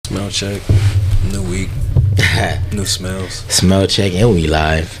Smell check. New week. New smells. Smell check, and we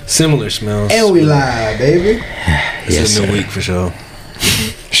live. Similar smells. And we live, baby. It's Yes, a new sir. week for sure.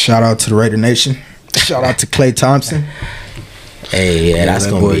 Shout out to the Raider Nation. Shout out to Klay Thompson. Hey, yeah, that's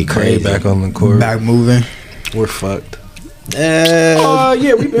that gonna boy be Clay crazy. back on the court. Back moving. We're fucked.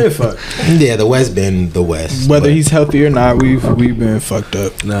 Yeah, we been fucked. Yeah, the West been the West. Whether but he's healthy or not, we've been fucked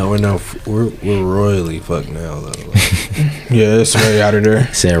up. No, we're royally fucked now though. Yeah, it's way out of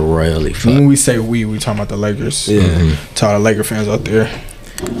there. said royally fucked. When we say we talking about the Lakers. Yeah. To all the Laker fans out there.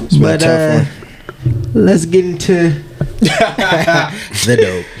 It's been a But tough let's get into the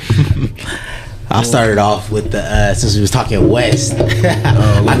dope. I'll start it off with the since we was talking West.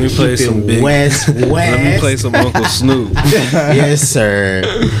 Let me play some big. West. Let me play some Uncle Snoop. Yes, sir.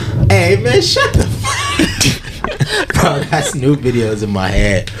 Hey, man, shut the fuck. Bro, I got Snoop videos in my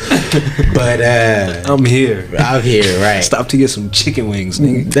head. But I'm here. out here, right? Stop to get some chicken wings,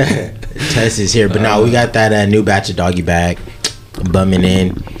 nigga. Test is here, but no, we got that new batch of doggy bag bumming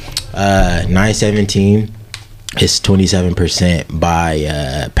in. 917. It's 27%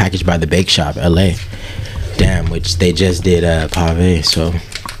 by packaged by the Bake Shop LA. Damn, which they just did pave. So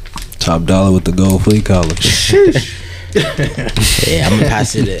Top dollar with the gold flea collar. yeah, I'm gonna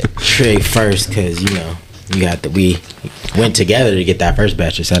pass it to Trey first because you know we went together to get that first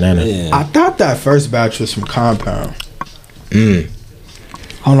batch of Santana. Yeah. I thought that first batch was from Compound. Mm.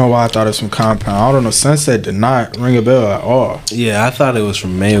 I don't know why I thought it was from Compound. I don't know. Sunset did not ring a bell at all. Yeah, I thought it was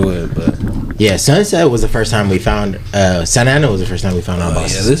from Maywood, but Yeah, Sunset was the first time we found. Santana was the first time we found out about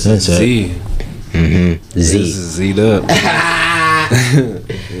yeah, this Sunset. is Z. Mm-hmm. This Z. is Z'd up.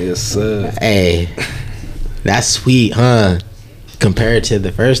 Yes, sir. Hey, that's sweet, huh? Compared to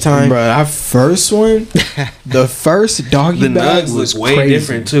the first time. Bro, that first one, the first doggy The bag nugs was look way crazy.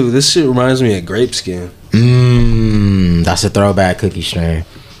 different too. This shit reminds me of grape skin. That's a throwback cookie strain.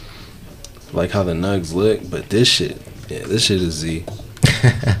 Like how the nugs look, but this shit is Z.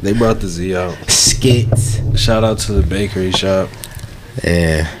 They brought the Z out. Skits. Shout out to the bakery shop.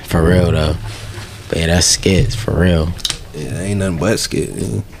 Yeah, for real though. But yeah, that's skits for real. Yeah, ain't nothing but skit.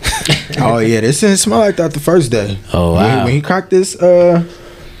 Yeah. Oh yeah, this didn't smell like that the first day. Oh wow. When he cracked this Got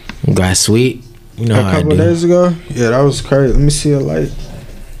sweet. You know a how I couple do. of days ago, yeah, that was crazy. Let me see a light.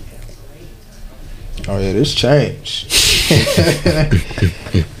 Oh yeah, this changed.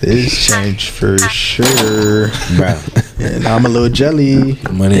 This changed for sure. Bro. Yeah, now I'm a little jelly.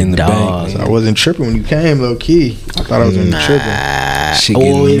 Money in the Dog. bank. I wasn't tripping when you came, low key. I thought I was gonna be tripping. Shit Oh,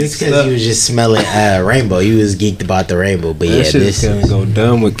 getting it's mixed because up. you was just smelling rainbow. You was geeked about the rainbow. But That yeah, shit this is gonna is go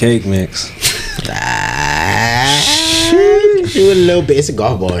dumb with cake mix. do a little bit. It's a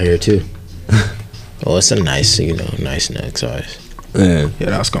golf ball here too. Oh, it's a nice, nice neck size. Yeah. Yeah,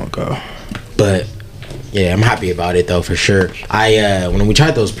 that's gonna go. But yeah, I'm happy about it though for sure. I when we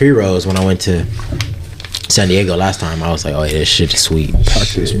tried those pre-rolls when I went to San Diego last time, I was like, oh yeah, this shit is sweet. Pack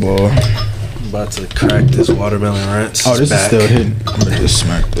this ball. I'm about to crack this watermelon rinse. Oh, It's this is back. still hitting. I'm gonna just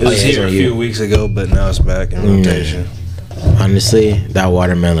smack It this. was Oh, yeah, it's here a on few you. weeks ago, but now it's back in rotation. Honestly, that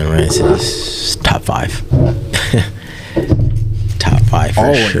watermelon rinse is top 5. Top 5 for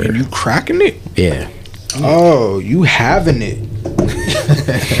Oh, sure. and you cracking it? Yeah. Oh, you having it?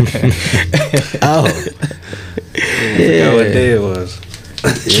 Oh. Forgot what day it was.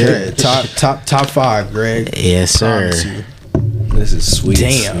 Yeah, top 5, Greg. Yes, sir. Promise you. This is sweet.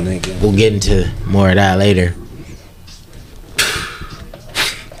 Damn. Nigga. We'll get into more of that later.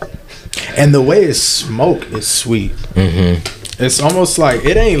 And the way it's smoked is sweet. Mm-hmm. It's almost like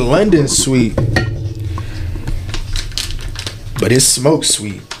it ain't London sweet, but it's smoked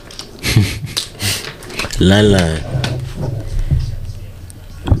sweet. Lun.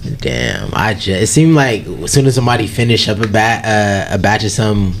 Damn, it seemed like as soon as somebody finish up a batch of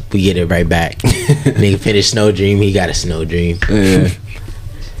something, we get it right back. Nigga finished Snow Dream, he got a Snow Dream. Yeah.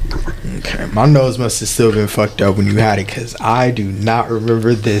 Okay, my nose must have still been fucked up when you had it, because I do not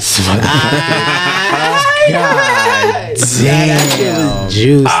remember this. God damn.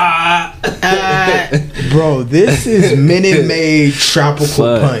 Juice. Bro, this is Minute Maid Tropical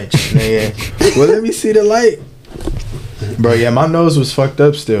Fuck. Punch, man. Well, let me see the light. Bro, yeah, my nose was fucked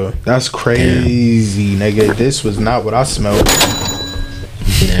up still. That's crazy, nigga. This was not what I smelled.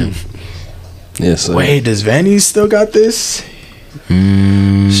 Damn. Yes, sir. Wait, does Vanny still got this?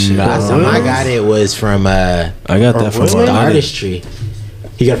 Shit. Last time I got it was from I got that from Really? the Arletta. artistry.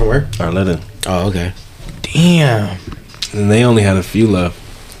 You got it from where? Arletta. Oh, okay. Damn. And they only had a few left.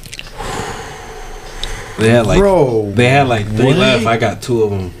 They had like Bro, they had like 3 what? left. I got 2 of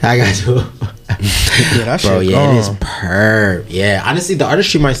them. I got to. Yeah, that Bro, shit yeah, it is gone. perp. Yeah, honestly, the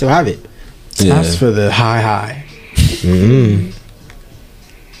artistry might still have it. That's for the high. Mm-hmm.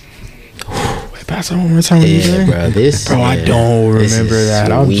 Pass it one more time. Yeah, bro. I don't this remember is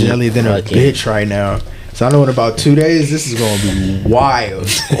that. I'm sweet jelly than a fucking- bitch right now. So I know in about 2 days, this is gonna be wild.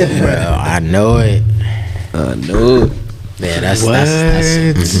 Bro, I know it. I know it. Yeah, that's What?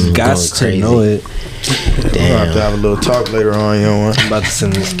 mhm, Got going to crazy. know it. We're gonna have to Damn. have a little talk later on, you know. I'm about to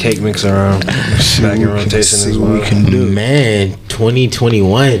send this cake mix around. Back in rotation See as what well. we can do. Man,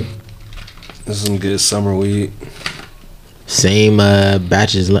 2021. This is some good summer weed. Same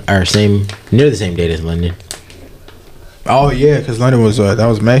batches or same near the same date as London. Oh yeah, because London was that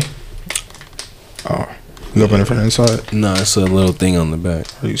was May. Oh, you open it from the inside. No, it's a little thing on the back.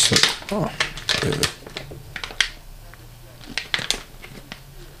 What do you say? Oh,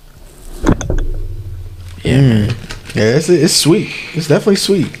 Yeah. Yeah. yeah, it's sweet. It's definitely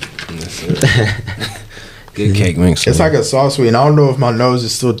sweet. That's it. Good cake mix. It's like a sauce sweet. And I don't know if my nose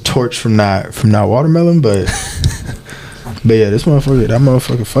is still torched from that watermelon, but yeah, that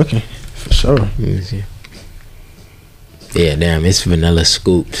motherfucker fucking for sure. Let me see. Yeah, damn, it's vanilla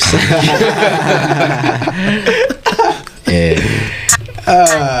scoops.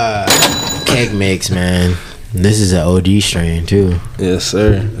 Yeah. Cake mix, man. This is an OG strain too. Yes,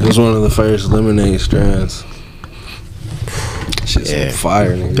 sir. It was one of the first lemonade strands. Shit's Yeah. on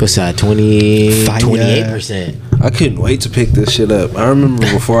fire, nigga. What's that? 20, Fire. 28%. I couldn't wait to pick this shit up. I remember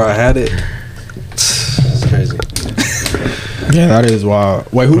before I had it. It's crazy. Yeah, that is wild.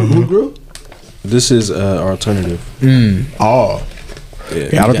 Wait, who grew? This is alternative. Oh, Yeah.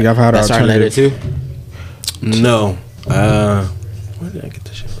 yeah. I don't think I've had That's our letter alternative. too. No. Where did I get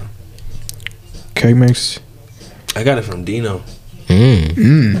this shit from? Cake mix. I got it from Dino.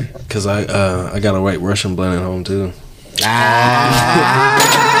 Cause I got a white Russian blend at home too.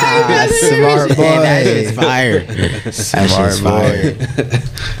 That's smart boy. That is fire. That shit's fire.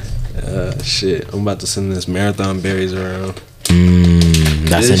 Shit, I'm about to send this marathon berries around.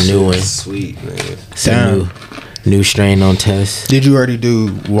 That's This a new shit one. is Sweet, nigga. It's a new strain on test. Did you already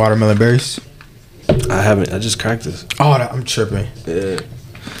do watermelon berries? I haven't. I just cracked this. Oh, I'm tripping. Yeah.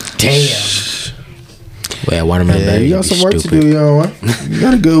 Damn. Well, watermelon Yeah, berries. you got some work to do, you know what? You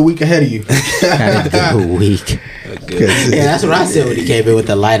got a good week ahead of you. Got a good week. Good. Yeah, that's what I said when he came in with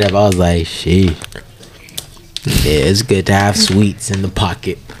the light up. I was like, shit. Yeah, it's good to have sweets in the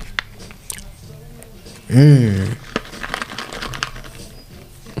pocket.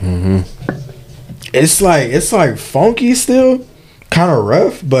 It's like funky still, kind of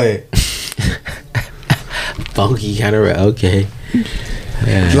rough, but Funky kind of okay.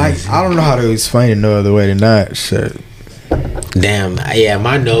 Yeah. like I don't know how to explain it no other way than that. Shit. Damn, yeah,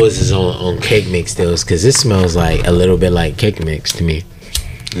 my nose is on cake mix still, because it smells like a little bit like cake mix to me.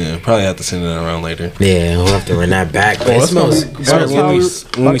 Yeah, probably have to send it around later. Yeah, we'll have to run that back. But it it's gonna smells. be- Sorry, By the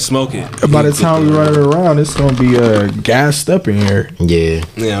time when we smoke it. By the time we run it around, it's gonna be gassed up in here. Yeah,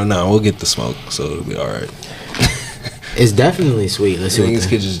 Yeah, no, we'll get the smoke, so it'll be all right. it's definitely sweet. Let's see what Niggas the,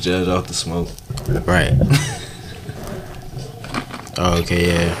 could just judge off the smoke. right. Oh, okay,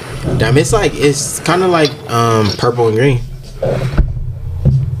 yeah. Damn, it's kind of like purple and green.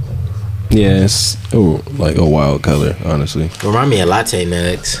 Yeah, it's like a wild color, honestly. Remind me of latte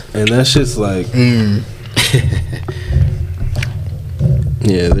nugs. And that shit's like,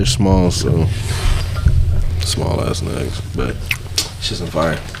 yeah, they're small, so small ass nugs, but shit's on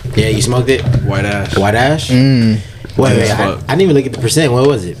fire. Yeah, you smoked it. White ash. White ash. Mm. Wait, as I fuck. didn't even look at the percent. What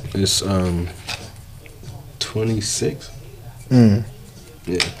was it? It's 26. Mm.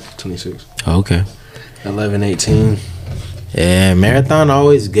 Yeah, 26. Oh, okay. 11, 18. Yeah, marathon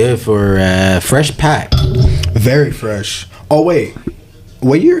always good for fresh pack. Very fresh. Oh wait,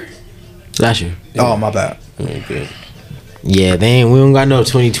 what year? Last year. Oh my bad. Okay. Yeah, we don't got no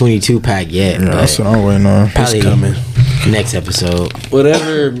 2022 pack yet. Yeah, but that's what I'm waiting on. probably It's coming. next episode.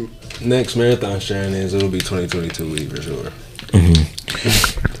 Whatever next marathon strain is, it'll be 2022 week for sure.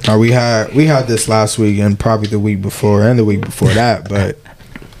 We had this last week and probably the week before and the week before that, but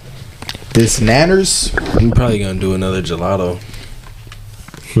this Nanners, I'm probably gonna do another gelato.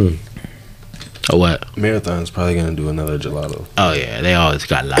 Oh, what? Marathon's probably gonna do another gelato. Oh, yeah, they always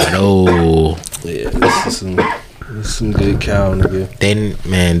got lotto. Yeah, this is some good cow, nigga. They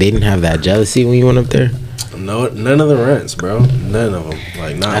didn't have that jealousy when you went up there. No, none of the runts, bro. None of them.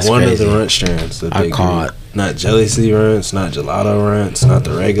 Like not That's one crazy. of the runt strands. That I they caught- grew. Not jealousy runts, not gelato runts, not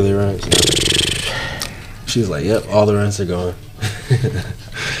the regular runts. She's like, "Yep, all the runts are gone."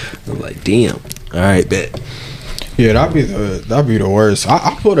 I'm like, "Damn." All right, bet. yeah, that'd be the worst.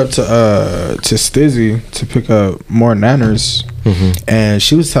 I pulled up to Stizzy to pick up more Nanners, and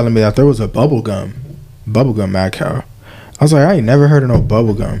she was telling me that there was a bubblegum mad cow. I was like, I ain't never heard of no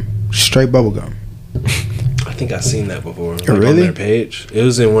bubblegum, straight bubblegum. I think I seen that before. Like Really? On their page. It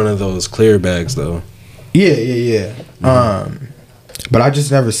was in one of those clear bags though. Yeah. But I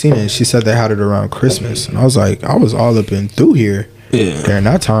just never seen it. She said they had it around Christmas, and I was like, I was all up and through here Yeah. during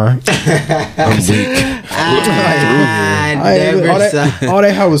that time. I'm weak. I I ain't even- all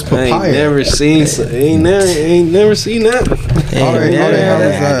they had was I papaya. ain't never seen ain't never seen that. All they had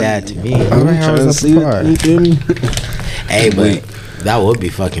was that to me. all they had was a papaya. You feel me? Hey, but that would be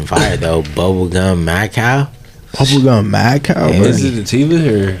fucking fire though. Bubblegum Mad Cow. Bubblegum Mad Cow. Yeah, bro. Is it a Tiva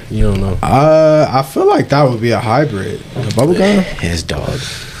or you don't know? I feel like that would be a hybrid. A bubblegum. His dog.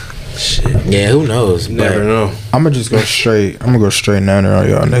 Shit. Yeah, who knows? You never But know. I'm gonna just go straight. I'm gonna go straight nanner on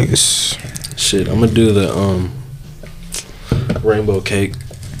y'all niggas. Shit, I'm gonna do the rainbow cake.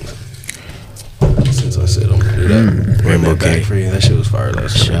 Since I said I'm gonna do that. Rainbow That back cake. for you. That shit was fire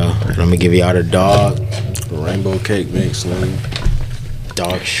last show. night. And I'm gonna give y'all the dog. The rainbow cake mix, man.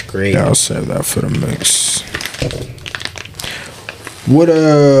 Dog straight. Yeah, I'll save that for the mix.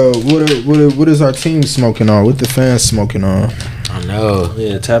 What is our team smoking on? What the fans smoking on? I know.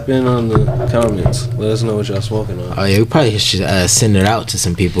 Yeah, tap in on the comments. Let us know what y'all smoking on. Oh yeah, we probably should send it out to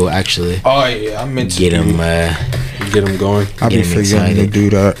some people actually. Oh yeah, I meant Get them. Get them going. I be Get 'em forgetting to excited. do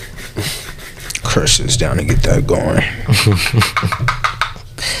that. Crush this down and get that going.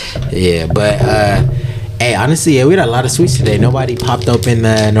 Yeah, but hey, honestly, yeah, we had a lot of sweets today. Nobody popped open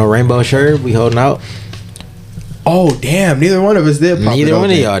no rainbow shirt. We holding out. Oh damn! Neither one of us did. Pop Neither it one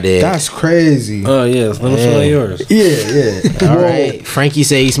of open. y'all did. That's crazy. Oh yeah, let us know yours. Yeah. All right, Frankie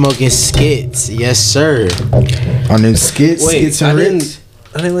say he's smoking skits. Yes, sir. On them skits, Wait, skits and I Ritz.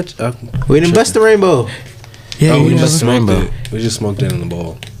 didn't let you. We didn't bust the rainbow. Yeah, Oh, we you just never- smoked rainbow. it. We just smoked it in the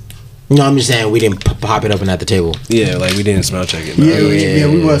bowl. No, I'm just saying we didn't pop it open at the table. Yeah, like we didn't smell check it. Yeah,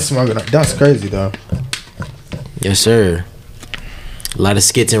 No. we was smoking. That's crazy though. Yes, sir. A lot of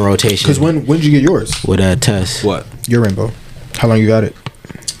skits in rotation. Cause when did you get yours? with Tess. What? Your rainbow. How long you got it?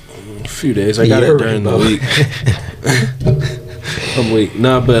 A few days. I got Your it during rainbow. the week. I'm weak.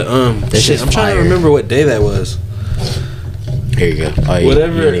 Nah, but That's shit, just I'm trying to fire. remember what day that was. Here you go. Oh,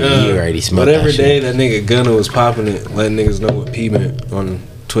 Whatever. you already smoked whatever that day shit. that nigga Gunna was popping it, letting niggas know what P meant on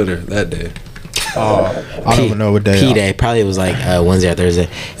Twitter that day. I don't even know what day. P Day. Probably it was like Wednesday or Thursday.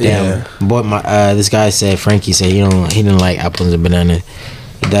 Damn. Yeah. Boy, my this guy said Frankie said he didn't like apples and bananas.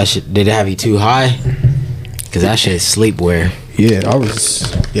 That shit did it have you too high? Cause that shit is sleepwear. Yeah, that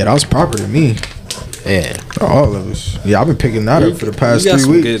was proper to me. Yeah. All of us. Yeah, I've been picking that up for the past you got 3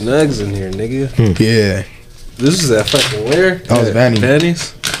 some weeks. good nugs in here, nigga. Yeah, This is that fucking where? That was Vanny.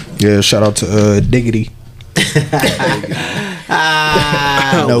 Vanny's? yeah. Shout out to Diggity.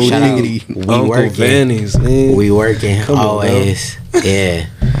 No shout out. diggity. We Uncle working. Vanny's, man. We working Come on, always. Yeah.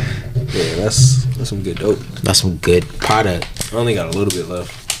 Yeah, that's some good dope. That's some good product. I only got a little bit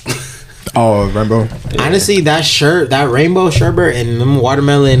left. Oh, Rainbow. Yeah. Honestly, that rainbow sherbet and them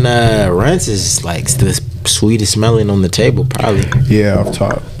watermelon runs is like the sweetest smelling on the table, probably. Yeah, off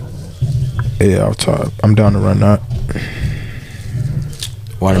top. Yeah, off top. I'm down to run that.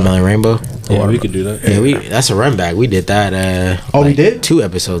 Watermelon rainbow. Yeah, we could do that. Yeah, that's a run back. We did that. Oh, we did? 2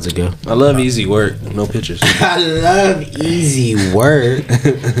 episodes ago. I love easy work. No pictures. I love easy work.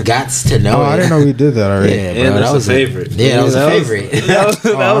 Gots to know. Oh, I didn't know we did that already. Yeah, Yeah, bro, that's that was a favorite. Yeah, that was a That was- favorite. that was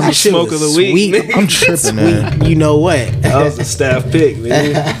that a shit smoke was of the week, sweet. nigga. I'm tripping, man. Sweet, you know what? That was a staff pick,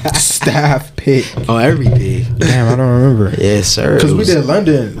 man. Staff pick. Oh, everything. Damn, I don't remember. Yes, sir. Because It we was- did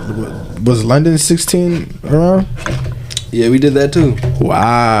London. Was London 16 around? Yeah, we did that too.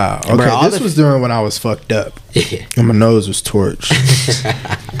 Wow. Okay, Bro, all this the- was during when I was fucked up. Yeah. And my nose was torched.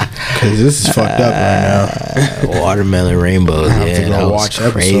 Because this is fucked up right now. Watermelon rainbows. I have Yeah, to that go was watch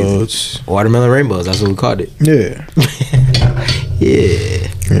crazy. episodes. Watermelon rainbows. That's what we called it. Yeah. Yeah.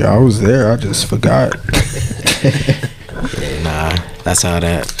 Yeah, I was there. I just forgot. Nah, that's how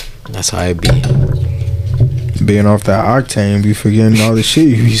it be. Being off that octane, be forgetting all the shit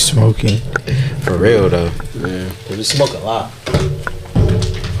you be smoking. For real though. Yeah. We smoke a lot.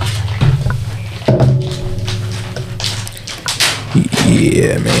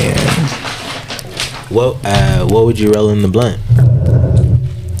 Yeah, man. What would you roll in the blunt?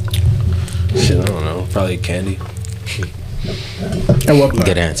 Shit, I don't know. Probably candy. And what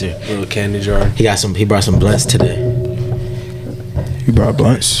Good answer. Little candy jar. He brought some blunts today. You brought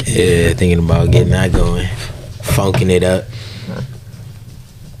blunts? Yeah, thinking about getting that going. Funking it up.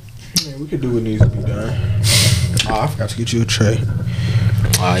 Yeah, we could do what needs to be done. Oh, I forgot to get you a tray.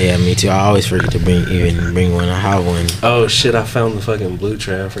 Oh yeah, me too. I always forget to bring one. I have one. Oh shit, I found the fucking blue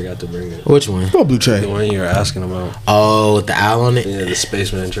tray. I forgot to bring it. Which one? Go blue The tray. one you were asking about. Oh, with the owl on it? Yeah, the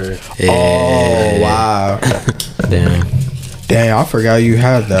spaceman tray. Yeah. Oh, wow. Damn. Dang, I forgot you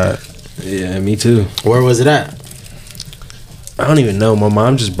had that. Yeah, me too. Where was it at? I don't even know. My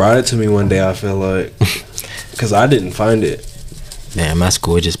mom just brought it to me one day. I feel like because I didn't find it. Man, my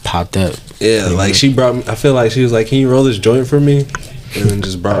school just popped up. Yeah, like she brought me. I feel like she was like, "Can you roll this joint for me?" And then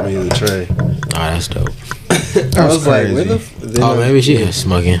just brought me the tray. Oh, that's dope. I was like, "Where the?" Oh, maybe she was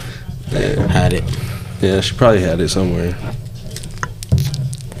smoking. Yeah. Had it. Yeah, she probably had it somewhere.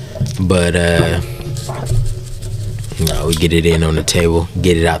 But no, we get it in on the table,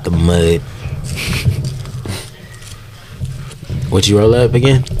 get it out the mud. What you roll up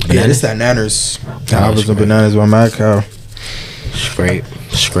again? Yeah, this that Nanners. I was straight. bananas by Mad Cow.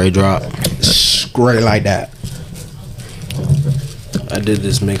 Straight drop. Straight like that. I did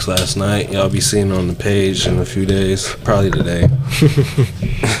this mix last night. Y'all be seeing it on the page in a few days, probably today.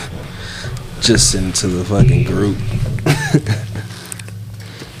 Just sent to the fucking group.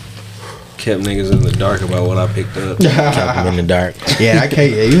 Kept niggas in the dark about what I picked up. Kept them in the dark. Yeah, that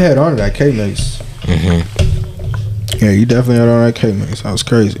cake. Yeah, you had on that cake mix. Yeah, you definitely had on that cake mix. That was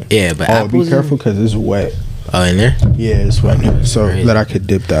crazy. Yeah, but Oh, be apples careful because it's wet. Oh, in there? Yeah, it's wet. So Crazy. that I could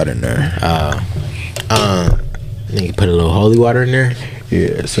dip that in there. Nigga put a little holy water in there.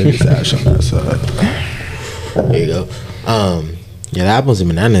 Yeah, so just ash on that side. There you go. Yeah, the apples and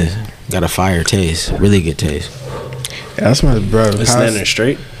bananas got a fire taste. Really good taste. Yeah, that's my bro. It's Nanners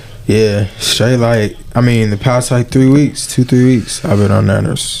straight. Yeah, straight like the past like 3 weeks, 2-3 weeks, I've been on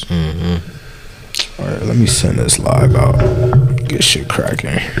Nanners. All right, let me send this live out. Get shit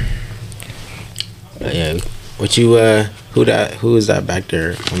cracking. Yeah. What you who is that back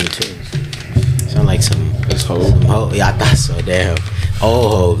there on the tunes? Sound like some Hov. Yeah, I thought so. Damn.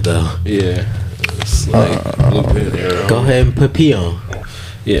 Old Hov though. Yeah. It's like Blueprint era. Go ahead and put P on.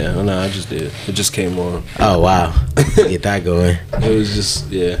 Yeah, no, I just did. It just came on. Oh wow. Get that going. It was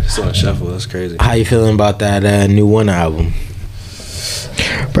just, it's on shuffle. That's crazy. How you feeling about that new One album?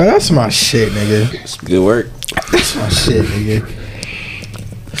 Bro, that's my shit, nigga. It's good work. That's my shit, nigga.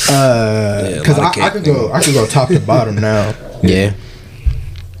 Yeah, Cause a lot of I could go top to bottom now. Yeah.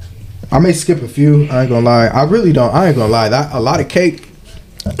 I may skip a few. I ain't gonna lie. I ain't gonna lie. That a lot of cake.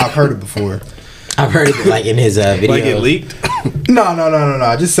 I've heard it before. I've heard it like in his video. Like it leaked? No.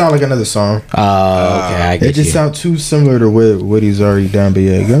 It just sound like another song. Oh, okay. I get It just you. sound too similar to what he's already done. But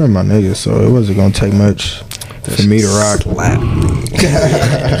yeah, Gunna my nigga, so it wasn't gonna take much for me to rock.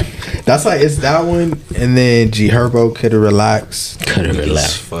 That's like it's that one, and then G Herbo could have relaxed. Could have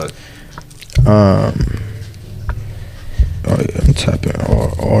relaxed. Fuck. Oh yeah, I'm tapping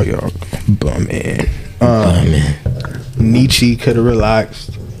all y'all bum in. Man. Nietzsche could have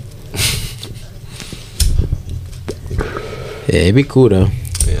relaxed. Yeah, it'd be cool though.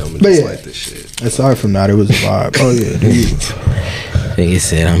 Yeah, I'm But just yeah. like this shit. Aside from that, it was a vibe. Oh yeah, dude. Nigga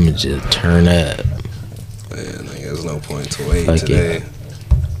said I'm gonna just turn up. Yeah, like, there's no point to wait Fuck today.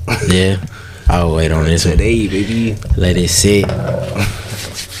 Yeah. I'll wait on this one. Today, baby. Let it sit.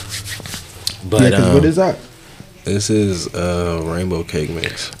 But Yeah, cause what is that? This is rainbow cake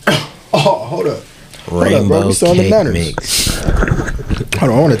mix. Oh, hold up. rainbow bro, we still on the cake banners. mix.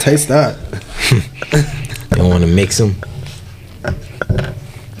 Hold on, I want to taste that. You want to mix them?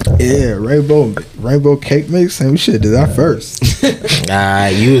 Yeah, rainbow cake mix. Same shit. Did that first.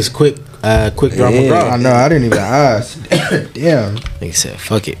 You was quick drop of I drop. know. I didn't even ask. Damn. Nigga said,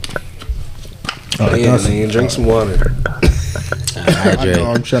 "Fuck it." Oh, Yeah, that's- nigga, drink some water. I Hydrate.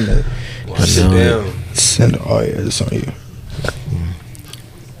 know. I'm trying to Sit down. send. Oh yeah, it's on you.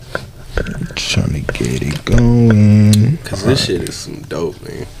 Trying to get it going. Cause this shit is some dope,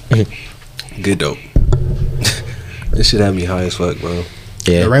 man. Good dope. This shit had me high as fuck, bro.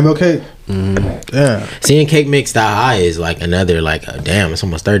 The Yeah. rainbow cake. Mm-hmm. Yeah. Seeing cake mix that high is like another damn. It's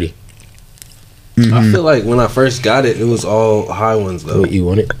almost 30. I feel like when I first got it, it was all high ones though. What you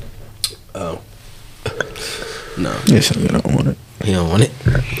want it? Oh. No. Yes, I don't want it. He don't want it.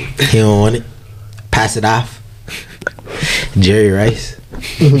 He don't want it. Pass it off. Jerry Rice.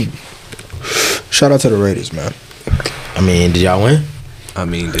 Shout out to the Raiders, man. I mean, did y'all win? I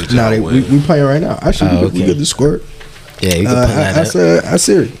mean, did Nah, y'all win? we playing right now. Actually, we okay. get the score. Yeah, you can pull that up. That's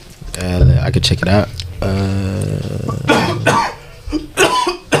Siri. I could check it out.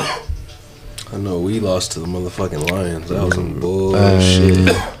 I know we lost to the motherfucking Lions. That was some bullshit.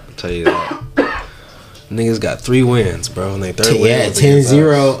 I'll tell you that. Niggas got 3 wins, bro. And they third win. Yeah, was against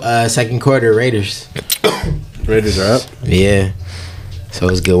 10-0 second quarter Raiders. us. Raiders are up. Yeah. So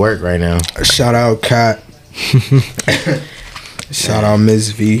it's good work right now. Shout out Kat. Shout out Miss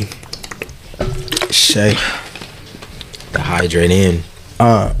V. Shay. The hydrate in.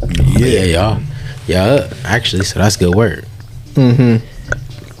 Yeah. Yeah, y'all. Yeah, up, actually, so that's good work. Mm-hmm.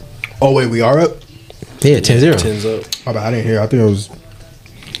 Oh wait, we are up. Yeah, 10-0. 10's up. Oh, but I didn't hear. I think it was.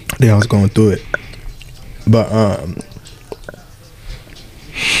 Then I was going through it. But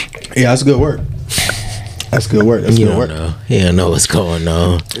yeah, that's good work. That's good work. That's You good don't work. know. You don't know what's going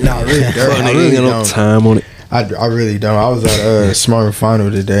on. No, I really don't. I Nigga really ain't got no don't. time on it. I really don't. I was at Smart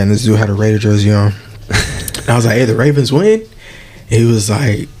Final today, and this dude had a Raider jersey on. And I was like, "Hey, the Ravens win." He was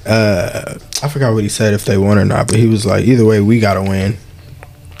like, I forgot what he said, if they won or not, but he was like, "Either way, we gotta win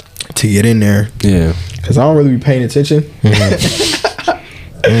to get in there." Yeah. Because I don't really be paying attention.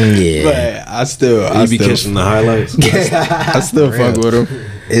 Yeah. But I still catching the highlights. I still fuck with him.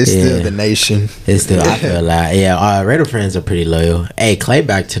 It's still the nation. It's still, I feel like, yeah, Raider fans are pretty loyal. Hey, Clay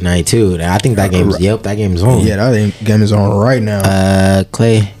back tonight, too. I think that game's, that game's on. Yeah, that game is on right now.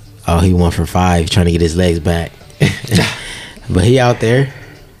 Clay, he 1 for 5, trying to get his legs back. But he out there.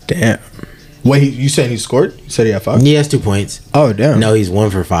 Damn. Wait, you saying he scored? You said he had 5? He has 2 points. Oh, damn. No, he's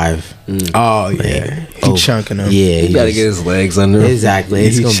 1 for 5. Oh, yeah. He chunking him. Yeah. He gotta get his legs under him. Exactly.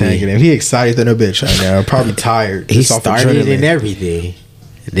 It's He gonna chunking be. him. He excited than a bitch right now. Probably tired. He just off started adrenaline. and everything.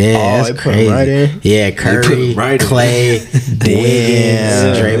 Damn, Oh, they that's put him crazy. right in? Yeah, put Curry, him right in. Clay,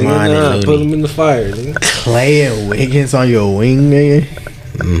 Wiggins, Draymond, and Put Looney. him in the fire, nigga. Clay and Wiggins on your wing,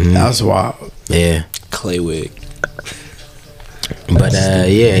 nigga. That's wild. Yeah. Clay wig. But yeah,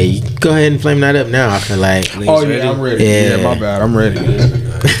 you go ahead and flame that up now. I feel like. Oh, yeah, I'm ready. Yeah. Yeah, my bad. I'm ready.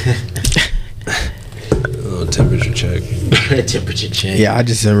 Little temperature check. Temperature change. Yeah, I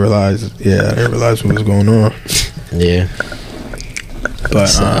just didn't realize. Yeah, I didn't realize what was going on. Yeah. But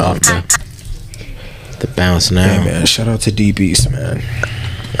So off the bounce now. yeah, man. Shout out to D Beast, man.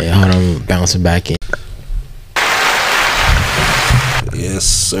 Yeah, hold on, bouncing back in. Yes,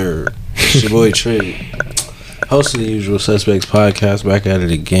 sir. It's your boy Trey. Host of the Usual Suspects podcast. Back at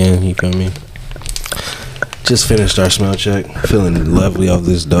it again. You feel me? Just finished our smell check. Feeling lovely off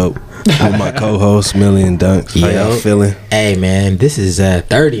this dope. With my co-host Millie and Dunks. How y'all Yo. feeling? Hey man, this is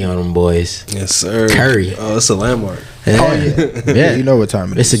 30 on them boys. Yes, sir. Curry. Oh, it's a landmark. Oh yeah, Yeah. You know what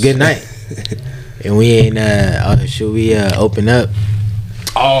time it is? It's a good night. And we ain't should we open up?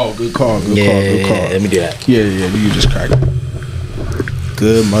 Oh, good call. Good call. Let me do that. Yeah, you just crack it.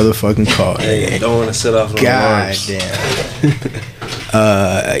 Good motherfucking call. Hey, don't want to set off no God alarms.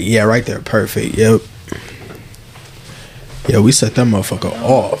 damn. Yeah, right there. Perfect. Yep. Yeah, we set that motherfucker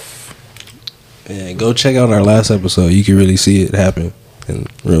off. Yeah, go check out our last episode. You can really see it happen in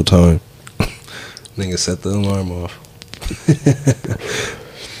real time. Nigga set the alarm off.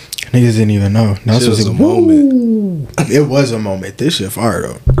 Niggas didn't even know. Shit was a moment. It was a moment. This shit fire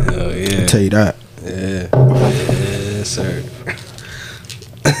though. Hell yeah. I'll tell you that. Yeah. Yes, sir.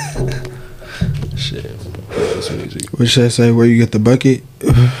 Shit. This music. What should I say? Where you get the bucket?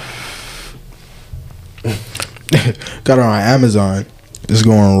 Got it on Amazon. It's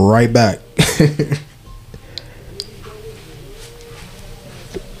going right back.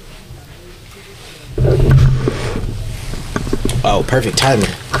 Oh, perfect timing.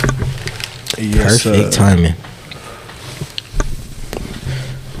 Yes, Perfect timing.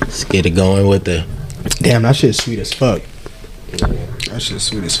 Let's get it going with the Damn, that shit's sweet as fuck. That shit's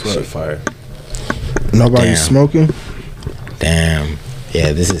sweet as Shit fuck. fire. Nobody's Damn. smoking? damn.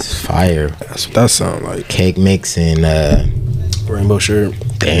 Yeah, this is fire. That's what that sound like. Cake mix and Rainbow shirt.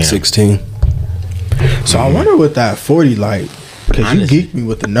 Damn. 16. So I wonder what that 40 like. Cause you Honestly. geeked me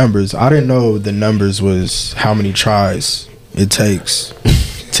with the numbers. I didn't know the numbers was how many tries it takes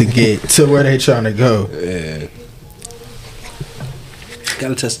to get to where they trying to go. Yeah.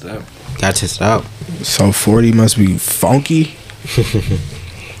 Gotta test it out. got tested out. So 40 must be funky.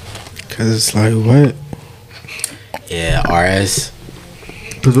 Cause it's like what? Yeah, RS.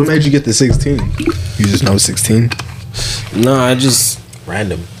 Cause what made you get the 16? You just know 16? No, I just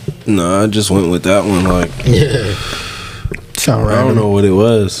Random. went with that one. Like, Yeah. Sound I random. don't know what it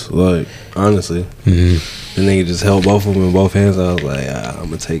was. Like, honestly. The nigga just held both of them in both hands. I was like, I'm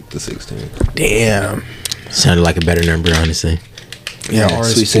gonna take the 16. Damn. Sounded like a better number, honestly. Yeah, Yeah,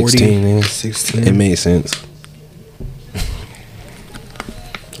 RS sweet 40, 16, yeah. 16. It made sense.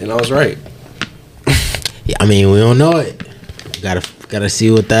 And I was right. Yeah, I mean, we don't know it. Gotta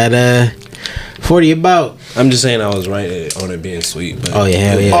see what that 40 about. I'm just saying I was right on it being sweet. But Oh yeah,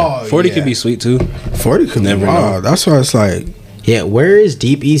 hell yeah. Oh, 40 yeah. could be sweet too. 40 could Never be know. wild. That's why it's like, Yeah, where is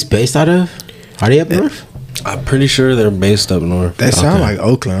Deep East based out of? Are they up north? I'm pretty sure they're based up north. they sound Okay. like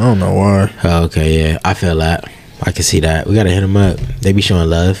Oakland. I don't know why. Oh, okay, yeah. I feel that. I can see that. We gotta hit them up. They be showing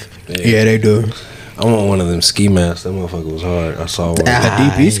love. Yeah, they do. I want one of them ski masks. That motherfucker was hard. I saw one. A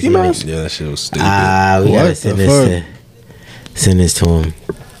DP ski mask? Yeah, that shit was stupid. We What gotta the send this to him.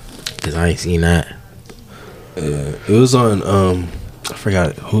 Cause I ain't seen that. Yeah, it was on. I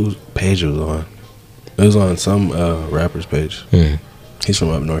forgot whose page it was on. It was on some rapper's page. He's from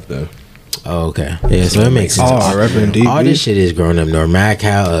up north though. Oh, okay. Yeah, so it makes sense. Oh, repping DB. All this shit is growing up north.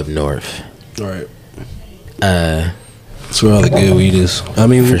 Macau up north. Right. That's where all the good weed is. I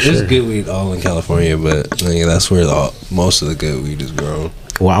mean, For there's sure. good weed all in California, but nigga, that's where most of the good weed is grown.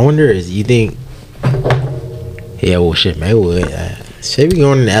 Well, I wonder is you think? Yeah, well, shit, Maywood. Shit be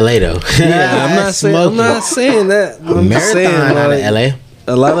going to LA though. I'm not saying that. I'm just saying, Marathon out of like,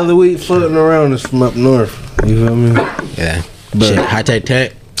 LA. a lot of the weed floating around is from up north. You feel me? Yeah. But- Shit, high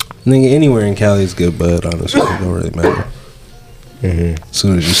tech. Nigga, anywhere in Cali is good, bud. Honestly, it don't really matter. Mm-hmm. As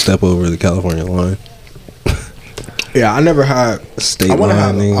soon as you step over the California line, Yeah, I never had. state I want to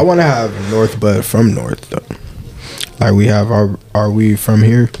line, have. nigga. I want to have North Bud from North though. Like we have our weed from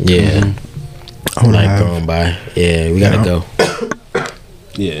here. Yeah. I want to Like have. going by. Yeah, we gotta Yeah. go.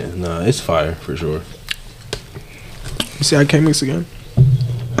 Yeah, nah, it's fire for sure. You see, I can't mix again.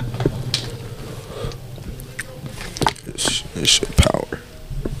 This shit power.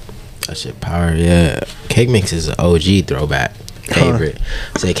 That shit power, yeah. Cake Mix is an OG throwback favorite.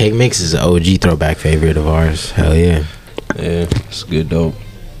 Say Cake Mix is an OG throwback favorite of ours. Hell yeah. Yeah, it's good dope.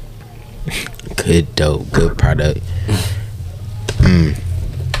 Good dope. Good product.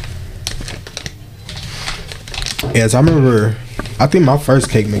 Yes, I remember. I think my first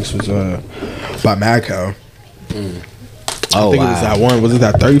cake mix was by Mad Cow. Oh, I think it was that one. Was it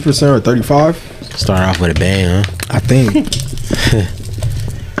that 30% or 35? Start off with a bang, huh? I think.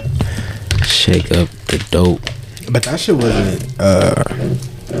 Shake up the dope. But that shit wasn't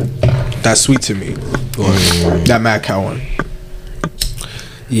that sweet to me. That Mad Cow one.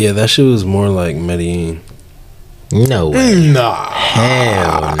 Yeah, that shit was more like Medellin. No way. Nah.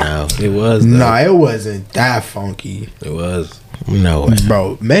 Hell no. It was. Though. Nah, it wasn't that funky. It was. No way.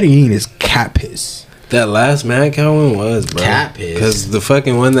 Bro, Medellin is cat piss. That last Mad Cow one was, bro. Cat piss. Because the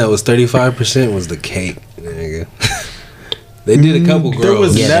fucking one that was 35% was the cake, nigga. They did a couple There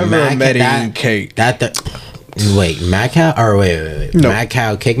was grows. Yeah, the never a Mac- Medellin that- cake. Wait, Mad Cow? Or wait. No. Mad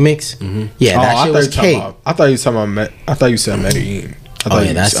Cow Cake Mix? Yeah, that shit was cake. I thought you were talking about. I thought you said Medellin. I thought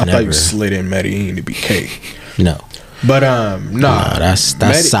yeah, that's I thought never- you slid in Medellin to be cake. No. But nah, No,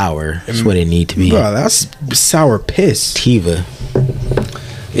 that's sour. That's what it need to be. Bro, that's sour piss. Tiva.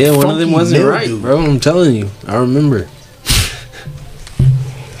 Yeah, one of them Funky wasn't mildew. right, bro. I'm telling you. I remember.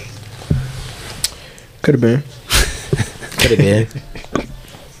 Could have been. Could have been.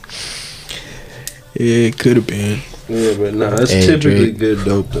 Yeah, it could have been. Yeah, but nah, it's Hey, typically Drake. good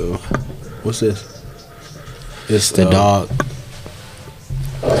dope, though. What's this? It's the dog.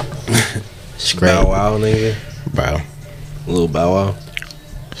 Straight, Bow Wow, nigga. bro. Little Bow Wow.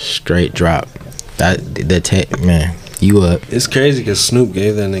 Straight drop. Man, you up? It's crazy because Snoop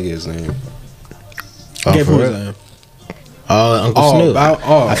gave that nigga his name. Oh, Gave for who real? his name? Oh, Uncle Oh, Snoop.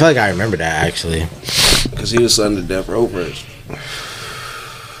 oh. I feel like I remember that actually. Because he was under Death Row first.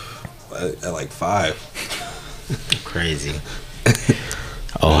 At like 5. Crazy. That shit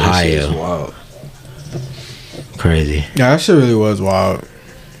is Ohio. wild. Crazy. Yeah, that shit really was wild.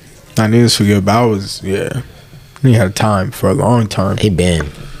 I need to forget about was He had a time for a long time. He been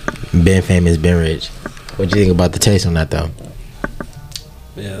famous, been rich. What do you think about the taste on that though?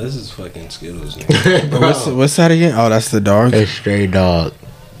 Yeah, this is fucking Skittles. nigga. What's that again? Oh, that's the dog. A straight dog.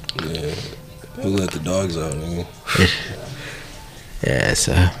 Yeah. Who let the dogs out, nigga? Yeah,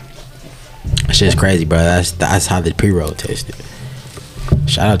 so that shit's crazy, bro. That's how the pre-roll tasted.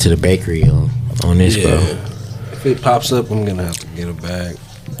 Shout out to the bakery on this, Yeah. bro. If it pops up, I'm gonna have to get a bag.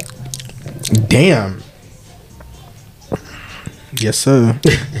 Damn. Yes, sir.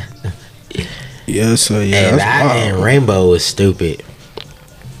 Yes, sir. Yeah, And that's that wild. and Rainbow was stupid.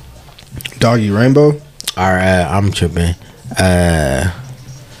 Doggy Rainbow. Or I'm tripping.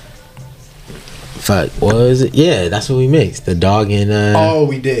 Fuck, what was it? Yeah, that's what we mixed. The dog and Oh,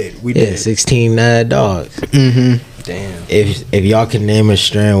 we did. We yeah, did. 16 dogs. Mm-hmm. Damn. If y'all can name a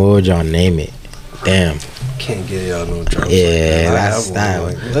strain, what would y'all name it? Damn. Can't get y'all no drops. Yeah, like that's I that. have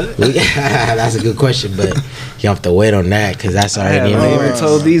one. Like, what? That's a good question, but you have to wait on that because that's I already in haven't the even works.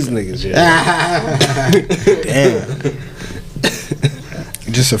 told these niggas yet. Damn.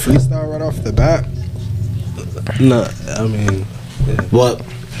 Just a freestyle right off the bat. No, I mean, Well,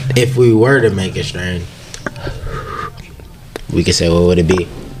 if we were to make a strain, we could say what would it be?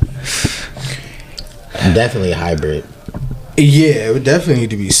 Definitely a hybrid. Yeah, it would definitely need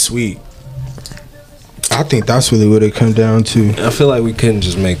to be sweet. I think that's really what it come down to. I feel like we couldn't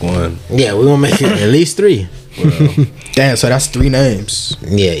just make one. Yeah, we gonna make it at least 3. Damn, so that's 3 names.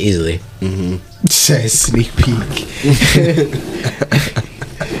 Yeah, easily. Says sneak peek.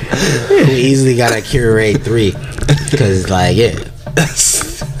 We easily gotta curate 3 because, like, yeah,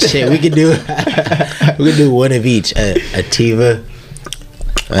 shit, we could do one of each. A Tiva,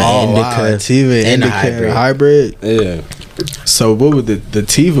 Wow, Tiva and indica a hybrid. Yeah. So what would the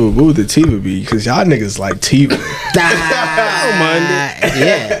Tiva? What would the Tiva be? Because y'all niggas like Tiva. I don't mind it.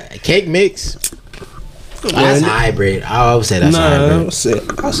 Yeah, cake mix. That's hybrid. I would say that's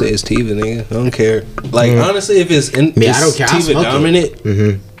hybrid. I'll say it's Tiva, nigga. I don't care. Like honestly, if it's in, I don't care. Tiva dominant.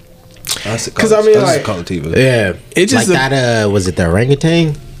 Because I mean, like, call it Tiva. Yeah, it just like that. Was it the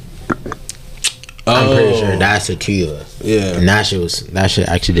orangutan? I'm pretty sure that's a Tiva. Yeah, and that shit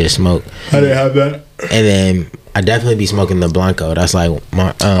actually did smoke. I didn't have that. And then I definitely be smoking the Blanco. That's like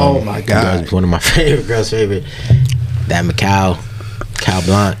my oh my god, one of my favorite girls' favorite. That Macau, Cal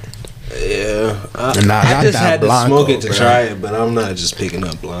Blanc. Yeah, I not just that had Blanco, to smoke it to bro. try it, but I'm not just picking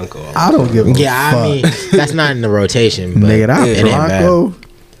up Blanco. I don't give a fuck. I mean that's not in the rotation. But Nigga, that it ain't bad. Blanco.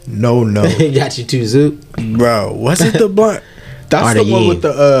 No. It got you too zoot, Bro, was it the Blanc? That's the one with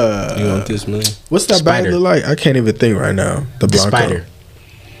the You want this man? What's that bag Spider. look like? I can't even think right now. The the Blanco. spider.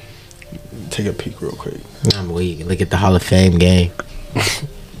 Take a peek real quick. I'm weak. Look at the Hall of Fame game.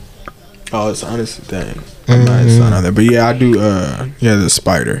 Oh, it's honestly dang. I'm not it's not on there. But yeah, I do yeah, the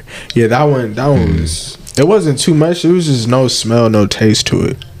spider. Yeah, that one was it wasn't too much. It was just no smell, no taste to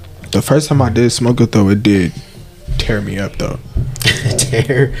it. The first time I did smoke it though, it did tear me up though.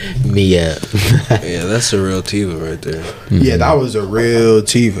 Tear me up. Yeah, that's a real Tiva right there. Yeah, that was a real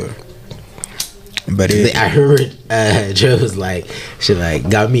Tiva. But I heard Joe was like, she like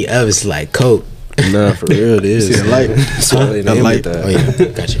got me up. It's like Coke. Nah, for real, it is. See the light? That's why they The named light. it that. Oh yeah,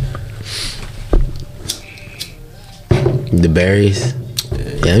 gotcha. The berries.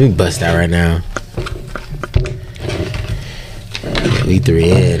 Yeah, let me bust that right now. We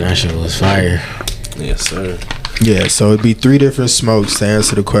 3 in. That shit was fire. Yes, sir. yeah, so it'd be 3 different smokes to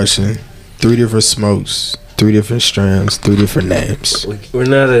answer the question. 3 different smokes, 3 different strands, 3 different names. We're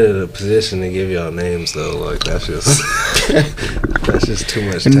not in a position to give y'all names though. Like that's just that's just too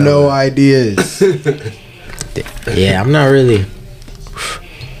much. Talent. No ideas. Yeah, I'm not really.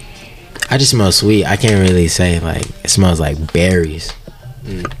 I just smell sweet. I can't really say like it smells like berries.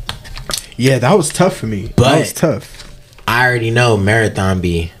 Yeah, that was tough for me. But- that was tough. I already know Marathon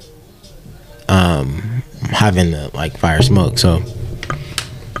be having the like fire smoke, so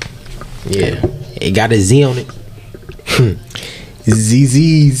yeah, it got a Z on it.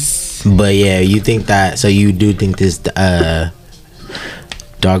 ZZ's. But yeah, you think that? So you do think this doggy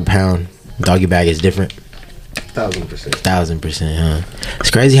bag is different? 1000%. 1000%, huh?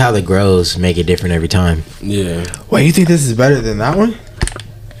 It's crazy how the grows make it different every time. Yeah, Wait, you think this is better than that one?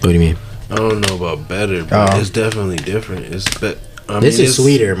 What do you mean? I don't know about better, but Oh. it's definitely different. It's This is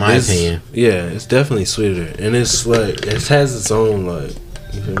sweeter, in my opinion. Yeah, it's definitely sweeter, and it's like it has its own like.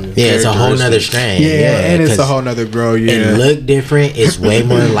 You feel me? Yeah, it's a whole nother characteristics. strain. Yeah, and it's a 'cause whole nother grow. It Yeah. looked different. It's way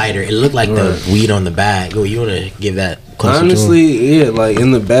more lighter. It looked like the weed on the bag. Oh, you want to give that closer to him? Honestly, yeah, like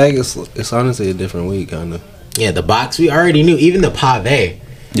in the bag, it's honestly a different weed, kind of. Yeah, the box we already knew. Even the pave.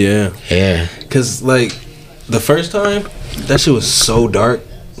 Yeah, Yeah. cause like the first time, that shit was so dark.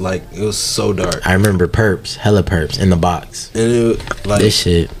 Like it was so dark, I remember perps, hella perps in the box. and it like This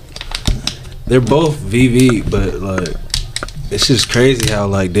shit. they're both VV, but like it's just crazy how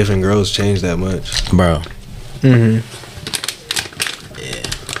like different girls change that much. Bro, Mm-hmm.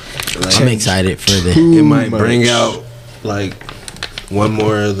 Like, I'm excited for the. it might bring out like one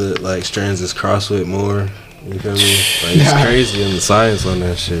more of the like strands that's crossed with more. You feel me? Like it's crazy in the science on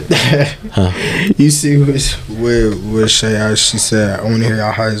that shit. You see with Shay, she said, I want to hear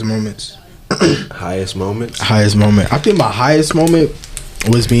your highest moments. Highest moments. Highest moment. I think my highest moment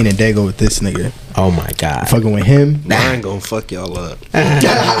was being in Dago with this nigga. Oh my god. Fucking with him. Mine gonna fuck y'all up. Go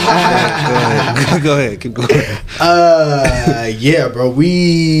ahead, keep going. Yeah, bro.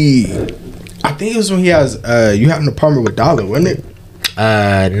 I think it was when he has you had an apartment with Dollar, wasn't it?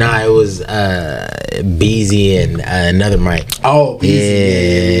 Nah, it was Beezy and another Mike. Oh,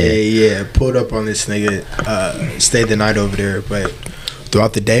 Yeah. yeah. Pulled up on this nigga, stayed the night over there, but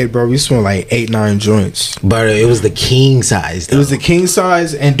throughout the day, bro, we smoked like 8-9 joints. But it was the king size. Though. It was the king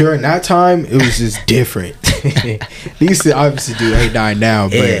size, and during that time, it was just different. They used to obviously do 8-9 now,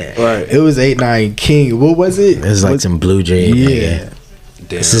 but Yeah. Right. it was 8-9 king. What was it? It was like some blue dream. Yeah. nigga. Damn.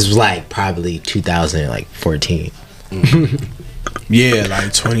 This is like probably 2014. Yeah,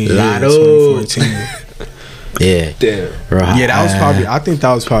 like 20 Lotto. 2014. Yeah. Damn. Bro, Yeah, that was probably. I think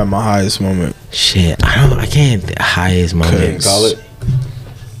that was probably my highest moment. Shit. I can't. Highest Couldn't moment. call it.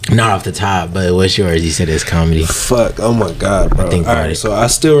 Not off the top, but what's yours? You said it's comedy. Fuck. Oh my god, bro. Think All about right, it. so I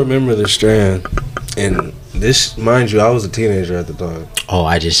still remember the strand, and This, mind you, I was a teenager at the time. Oh,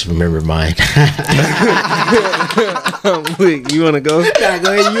 I just remembered mine. Wait, you want to go? Nah,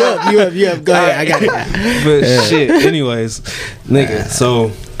 go ahead. You up. Go ahead. I got it. But shit, anyways, nigga,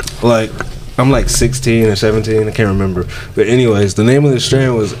 so, like, I'm like 16 or 17, I can't remember. But anyways, the name of the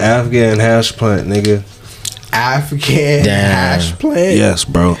strain was Afghan Hash Plant, nigga. African hash plant. Yes,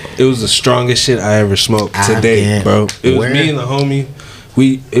 bro. It was the strongest shit I ever smoked to date, Afghan. bro. It was Where? me and the homie.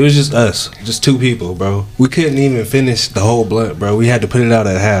 It was just us, just two people, bro. We couldn't even finish the whole blunt, bro. We had to put it out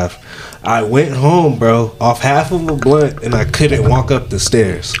at half. I went home, bro, off half of a blunt, and I couldn't walk up the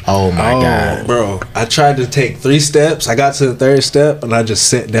stairs. Oh my god. Bro, I tried to take 3 steps. I got to the 3rd step, and I just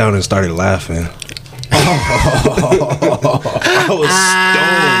sat down and started laughing. I was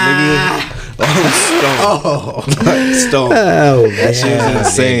stoned, nigga. I was stoned. Oh, That shit was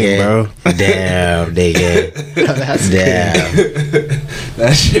insane, bro. Damn, nigga. Damn.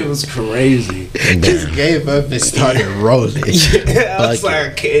 That shit was crazy. Just gave up and started rolling. I was like, I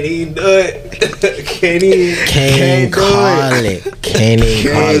can't even do it. Can't call it. Can't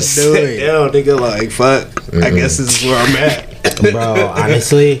even call I it. sit down, nigga, like, fuck. I guess this is where I'm at. Bro,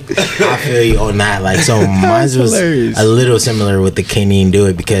 honestly, I feel you on that. Like, so mine was hilarious. a little similar with the can't even do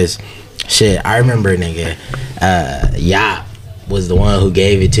it because, shit, I remember, nigga, Yap was the one who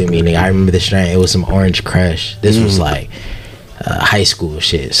gave it to me, nigga. I remember the strain. It was some Orange Crush. This was like high school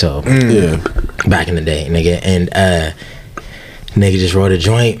shit. So, Yeah. back in the day, nigga. And nigga just rolled a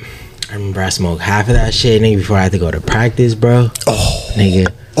joint. I remember I smoked half of that shit, nigga, before I had to go to practice, bro. Nigga.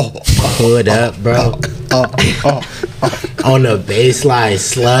 Pulled up, bro. On the baseline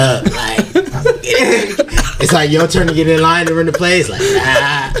slug, like it's like your turn to get in line to run the place. Like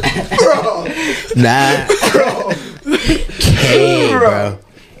nah, K, bro.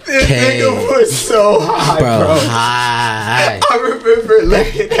 This K. nigga was so high, Bro, bro. high. I remember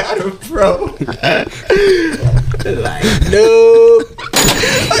looking at him, bro. Like, no.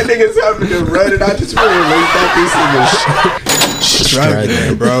 That nigga's having to run, and I just really looked at this nigga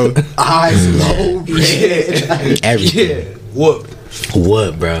struggling, bro. Eyes low, red. Everything. Whoop.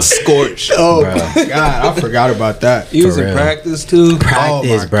 What, bro? Scorched. Oh Bro. my god, I forgot about that. You was For in real. practice too?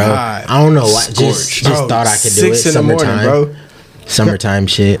 Practice, my bro. God. I don't know why. Just Scorched. Bro, thought I could do it. 6 in the morning, bro. Summertime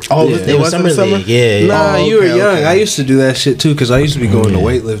shit. Oh, Yeah. it was summer summer? league. Yeah. Nah, Oh, you were okay, young. okay. I used to do that shit too because I used to be going to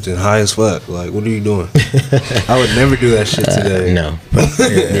weightlifting high as fuck. Like, what are you doing? I would never do that shit today. No.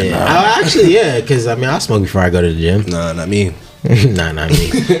 Yeah. I actually, yeah, because I mean, I smoke before I go to the gym. Nah, not me. Nah, not me.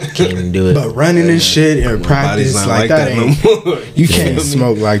 Can't even do it. But running this shit in My practice body's not like that, ain't, no more. you can't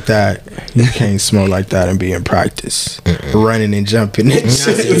smoke like that. You can't smoke like that and be in practice. Running and jumping and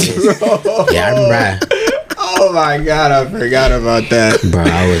shit, bro. Yeah, I remember. Oh my god, I forgot about that. Bro,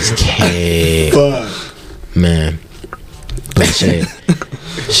 I was cake, Fuck. man. But shit,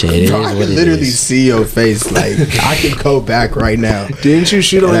 it is Bro, I what can it literally is. see your face. Like, I can go back right now. Didn't you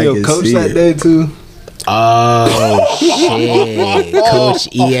shoot And on I your can coach see that it. day too? Oh shit, Coach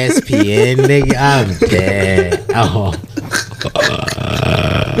ESPN, nigga, I'm dead. Oh.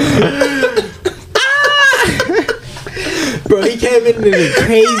 Bro, he came in a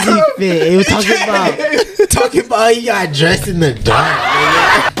crazy fit. He was talking about he got dressed in the dark,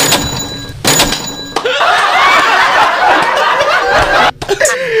 nigga.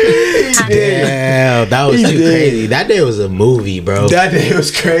 Damn, that was too crazy. That day was a movie, bro. That day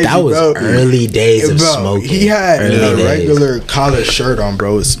was crazy. That was bro. early days of Bro, smoking. he had Early a days. regular collar shirt on,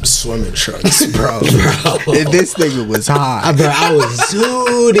 bro, with some swimming trunks, bro. And this nigga was hot. Bro, I was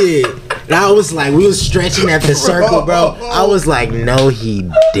zooted. And I was like, we was stretching at the circle, bro. I was like, no, he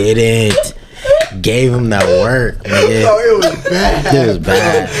didn't. Gave him that work, nigga. Oh, it was bad. It was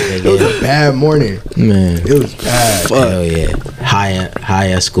bad, It was nigga. a bad morning. Man, It was bad. hell yeah. High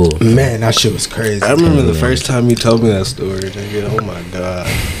at school. Man, that shit was crazy. I remember the first time you told me that story, nigga. Oh my god.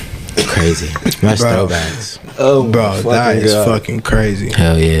 Crazy. That's Bro. throwbacks. Oh, Bro, that is fucking crazy.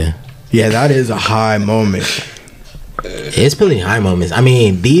 Hell yeah. Yeah, that is a high moment. It's plenty high moments. I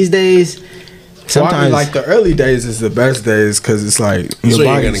mean, these days, Sometimes, sometimes like the early days is the best days because it's like So you're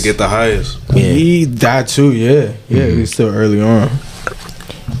body's- gonna get the highest. yeah. That too, yeah, It's still early on.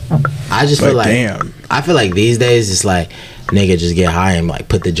 I just But feel like damn, I feel like these days it's like nigga just get high and like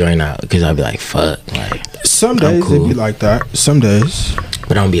put the joint out because I'll be like fuck like, some days cool. it be like that. Some days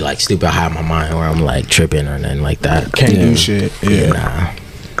but I don't be like stupid high in my mind where I'm like tripping or nothing like that. can't do shit. Yeah, Nah.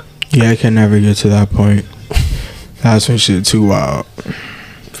 yeah, I can never get to that point. That's when shit too wild.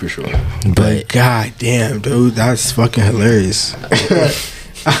 For sure. But god damn, dude, that's fucking hilarious.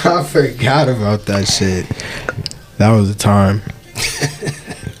 I forgot about that shit. That was a time.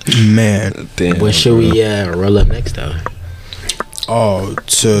 Man. Damn. What should we roll up next though? Oh,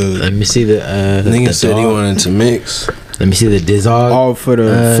 to Let me see the Nigga the said he dog. wanted to mix. Let me see the Dizog. oh for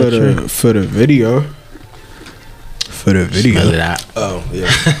the video. For the Smell it video. out. Oh, yeah.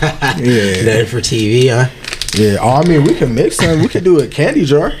 Yeah. Nothing for TV, huh? Yeah. Oh, I mean, we can mix them. We can do a candy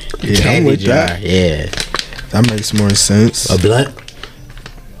jar. Yeah, I'm Candy with jar. that. Yeah. That makes more sense. A blunt?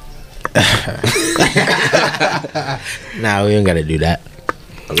 Nah, we don't gotta do that.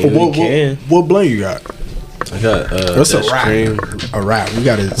 I mean, we can. What blunt you got? I got What's a Dutch wrap? cream. A wrap. We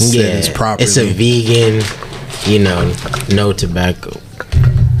gotta say this properly. It's a vegan, no tobacco,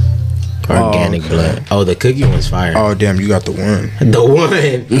 organic okay. blunt. Oh, the cookie one's fire. Oh damn, you got the one. The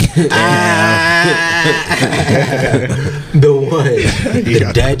one. The one. The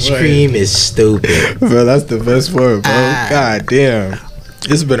got Dutch the one. cream is stupid. Bro, that's the best one, bro. God damn.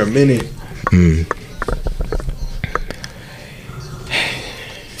 It's been a minute.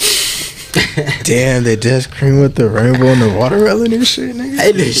 Damn, the Dutch cream with the rainbow and the watermelon and shit, nigga.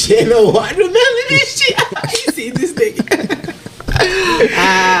 And the shit, no watermelon and shit. You see this nigga?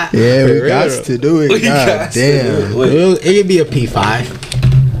 Yeah, we For got real. to do it. We God got to damn. do it. Well, it could be a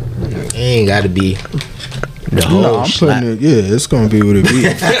P5. It ain't gotta be the whole No, I'm slap. putting it. Yeah, it's gonna be what it be.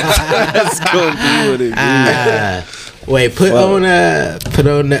 That's gonna be what it be. Wait, put on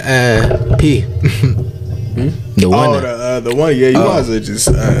the P. The one. Oh, the one. Yeah, you might as well just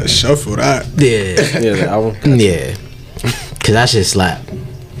shuffle that. Yeah. Yeah, the album. Yeah. Cause that shit slap.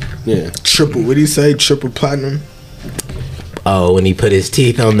 Yeah. Triple. What do you say? Triple platinum. Oh, when he put his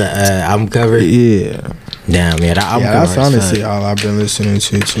teeth on the album cover. Yeah. Damn, man. That album Yeah, cover that's is honestly fuck. all I've been listening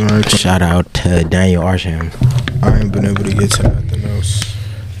to. Too. I Shout out to Daniel Arsham. ain't been able to get to nothing else.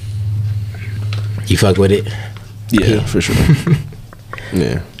 You fuck with it? Yeah, for sure.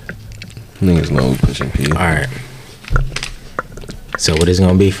 Yeah. Niggas know pushing P. Alright. So what is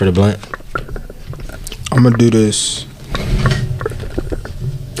gonna be for the blunt? I'm gonna do this.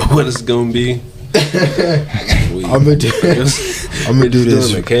 What is gonna be? I'm gonna do. I'm gonna do this.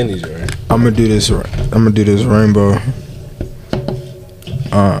 Doing the candy jar. I'm gonna do this. I'm gonna do this rainbow.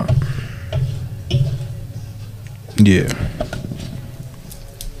 Yeah.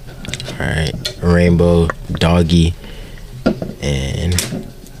 Alright. Rainbow, doggy, and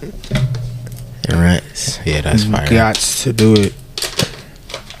rats. Yeah, that's fire. Got to do it.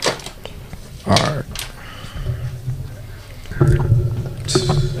 All right.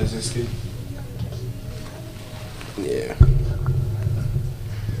 Yeah.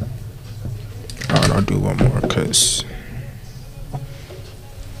 All right, I'll do one more cause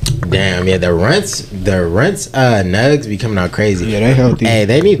Damn, yeah, the runts nugs be coming out crazy. yeah, they healthy. Hey,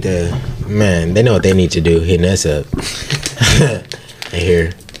 they need to, man, they know what they need to do, hitting us up. Hey,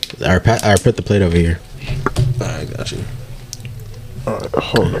 here. Or put the plate over here I got you. All right,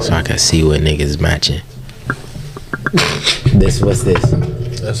 hold on. so I can see what niggas matching. What's this?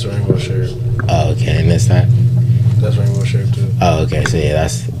 That's rainbow shirt. Oh, okay, and this that? That's rainbow shirt too. Oh, okay, so yeah,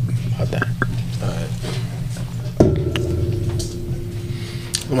 that's about that. Alright.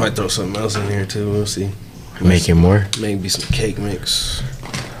 I might throw something else in here too. We'll see. Making more? Maybe some cake mix.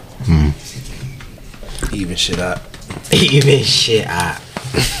 Even shit out. Even shit out.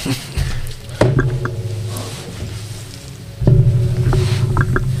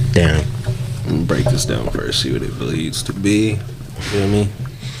 Damn. I'm gonna break this down first, see what it bleeds to be. You feel me?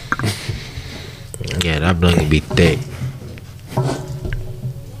 Yeah, that blunt can be thick.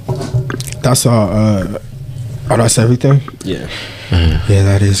 That's all. Oh, that's everything. Yeah. Yeah,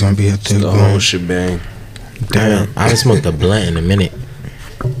 that is gonna be a It's thick the whole one. shebang. Damn. I haven't smoked a blunt in a minute.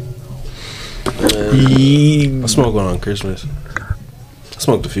 I smoked one on Christmas. I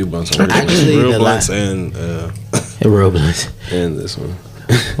smoked a few blunts on Christmas. Actually, Real the blunts and Real blunts. and this one.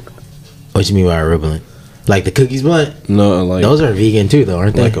 What you mean by a real blunt? Like the cookies blunt? No, like Those are vegan too, though,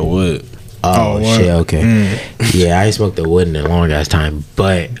 aren't they? like a wood. Oh, what? shit, okay. Yeah, I ain't smoked the wood in a long ass time,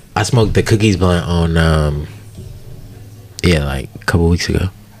 but I smoked the cookies blunt on, like a couple weeks ago.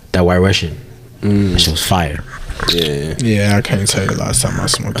 That White Russian. That shit was fire. Yeah. Yeah, I can't tell you the last time I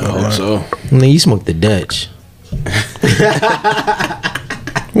smoked I that. hope blunt. so. And then you smoked the Dutch.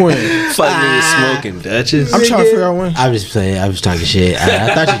 When? Fuck niggas smoking Dutchess. I'm trying to figure out when. I'm just playing. I was talking shit.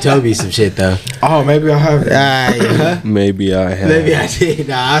 I thought you told me some shit, though. Oh, maybe I have. Yeah. Maybe I have. Maybe I did.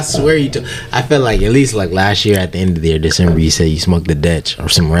 Nah, I swear you told. I felt like at least like last year at the end of the year, December, you said you smoked the Dutch or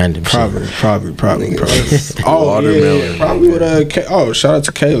some random shit. Probably. Niggas. Oh, Watermelon. yeah, probably with K. Oh, shout out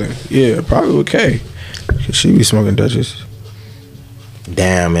to Kaylin. Yeah, probably with K. She be smoking Dutchess.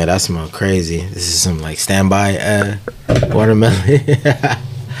 Damn, man, that smell crazy. This is some like standby watermelon.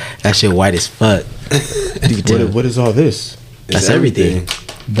 That shit white as fuck. You can tell. What is all this? That's everything.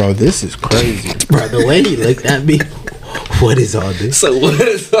 Bro, this is crazy. Bro, the way he looked at me. what is all this? So what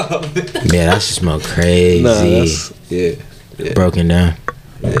is all this? Yeah, that should smell crazy. Nah, that's, yeah. Broken down.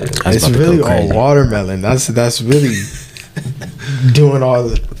 That's It's about to really go all crazy. watermelon. That's really doing all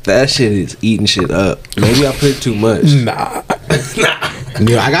the. That shit is eating shit up. Maybe I put too much. Nah.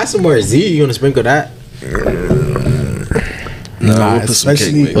 Yeah, I got some more Z. You want to sprinkle that? Nah, we'll put some cake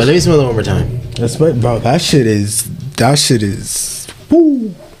especially- mix. Well, let me smell it one more time. That's what, bro. That shit is.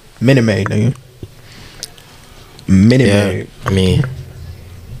 Woo. Minute Maid, nigga. Minute Yeah, Maid. I mean,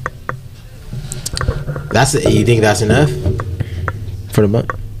 you think that's enough for the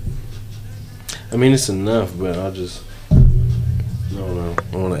buck? I mean, it's enough, but I don't know.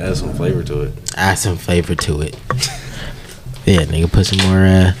 I want to add some flavor to it. Add some flavor to it. Yeah, nigga, put some more.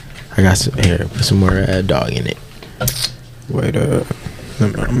 I got some here. Put some more dog in it. Wait, I'm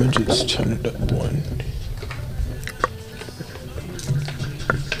gonna just turn it up one.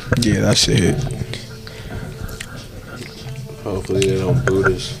 Yeah, that shit hit. Hopefully they don't boot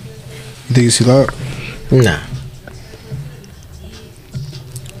us. You think you see that? Nah.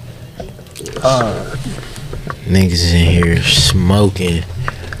 Niggas in here smoking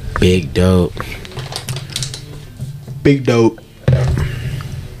big dope. Big dope.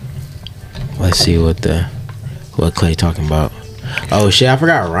 Let's see what Clay talking about. Oh shit, I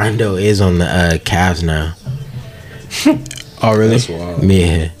forgot Rondo is on the Cavs now. Oh, really? That's wild.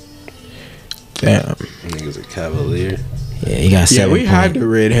 Yeah. Damn. Niggas a cavalier. Yeah, he got Yeah, 7 we had to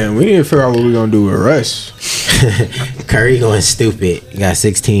rid him. We need to figure out what we're gonna do with Russ. Curry going stupid. He got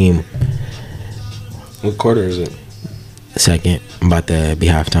 16. What quarter is it? Second. About to be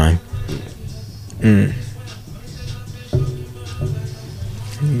halftime.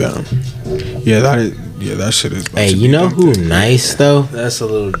 Damn. Yeah, that shit is. Hey, you know who nice though? That's a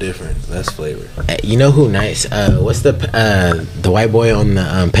little different. That's flavor. Hey, you know who nice? What's the white boy on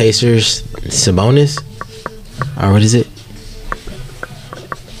the Pacers? Sabonis? Or what is it?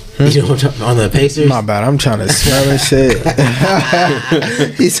 You know what I'm talking on the Pacers? My bad. I'm trying to smell and shit.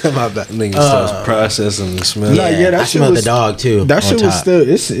 He's talking about that. Niggas starts processing the smell. Nah, yeah, that I shit smelled the was- dog too. That on shit was top. still.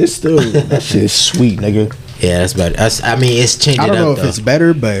 It's still. That shit is sweet, nigga. Yeah, that's better. I mean, it's changing I don't know up if though. it's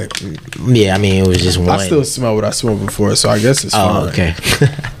better, but Yeah, I mean, it was just one. I still smell what I smelled before, so I guess it's fine. Oh, okay.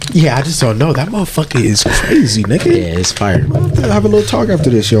 Yeah, I just don't know. That motherfucker is crazy, nigga. Yeah, it's fire. We'll have to have a little talk after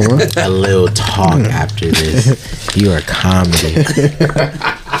this, yo, man. A little talk after this. You are comedy.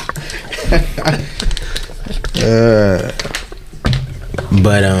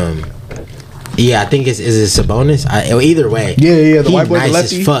 But yeah, I think is it Sabonis? Either way. Yeah, the he white boy, the nice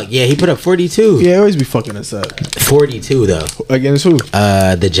lefty. as fuck. Yeah, he put up 42. Yeah, always be fucking us up. 42 though. Against who?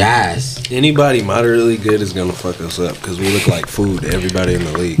 The Jazz. Anybody moderately good is gonna fuck us up because we look like food to everybody in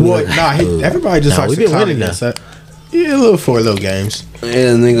the league. What? Nah, everybody just Nah, likes we to been winning against that. Yeah, a little games.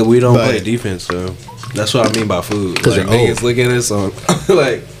 And nigga, we don't But- play defense, so that's what I mean by food. 'Cause Like they're niggas look at us on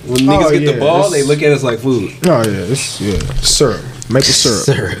like when niggas Oh, get the yeah, ball, it's- they look at us like food. Oh yeah, it's syrup, maple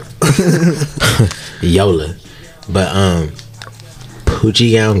syrup. Yola. But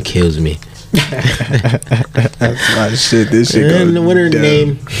Poochie Gown kills me. That's my shit. This shit goes And what her dumb.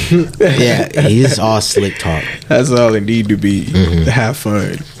 name? Yeah, he's all slick talk. That's all it need to be. Have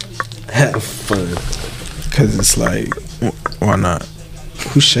fun, Have fun. cause it's like, why not?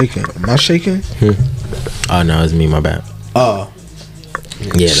 Who's shaking? Am I shaking? Oh no, it's me. My bad. Oh,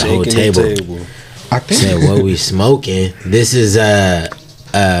 Yeah, the whole Shaking table. I think. Said what we smoking. This is a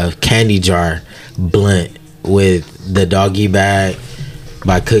candy jar blunt with the doggy bag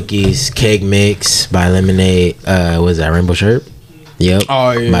by Cookies, Keg Mix by Lemonade. Was that Rainbow Shirt? Yep.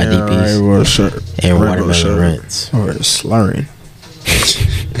 Oh yeah, by DPs Rainbow shirt and Rainbow Watermelon shirt. Rinse. Oh, it's slurring.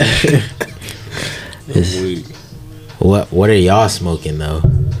 It's- What are y'all smoking though?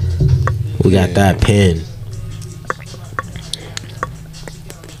 We got that pen.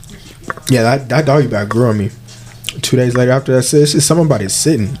 Yeah, that doggy bag grew on me. 2 days later after that, said it's just something about it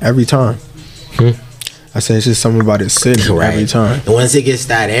sitting every time. I said it's just something about it sitting every time. And once it gets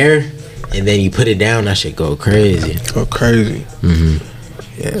that air, and then you put it down, that shit go crazy. Go crazy.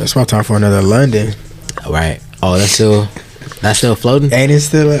 Yeah, it's my time for another London. All right. Oh, that's still floating. Ain't it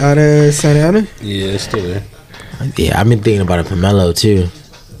still out of Santa Ana? Yeah, it's still there. Yeah, I've been thinking about a pomelo too.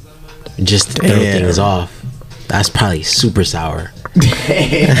 Just to throw Damn. things off. That's probably super sour.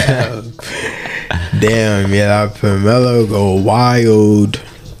 Damn, yeah, that pomelo go wild.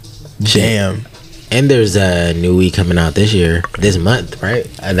 Damn. And there's a new weed coming out this month, right?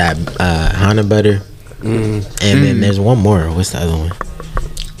 That Hana butter. And then there's one more. What's the other one?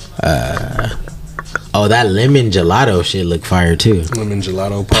 Oh, that lemon gelato shit look fire too. Lemon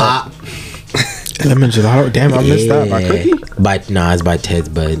gelato pop. Pop. Lemon gelato. Damn, I missed that. By Cookie? It's by Ted's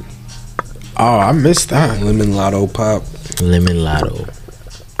Bud. Oh, I missed that. Lemon lotto pop. Lemon Lotto.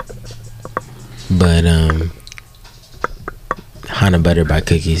 But Hana Butter by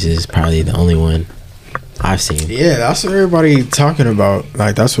Cookies is probably the only one I've seen. Yeah, that's what everybody talking about.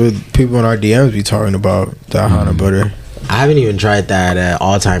 Like, that's what people in our DMs be talking about. That Hana Butter. I haven't even tried that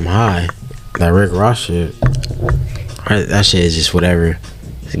All Time High. That Rick Ross shit. That shit is just whatever.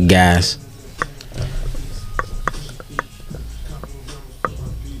 It's gas.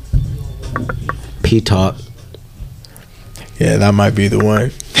 P-Talk. Yeah, that might be the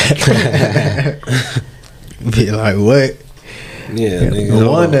one. Be like, what? Yeah, nigga.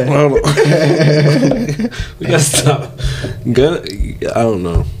 No wonder. We gotta stop. I don't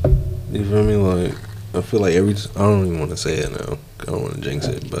know. You feel me? Like, I feel like I don't even want to say it now. I don't want to jinx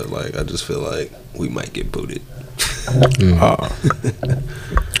it, but like, I just feel like we might get booted. We still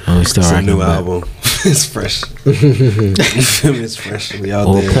It's a rocking new with- album. It's fresh. You feel me? It's fresh. We out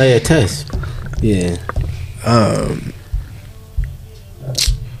We'll there. play a test. Yeah.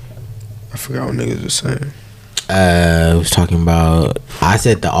 I forgot what niggas was saying. I was talking about. I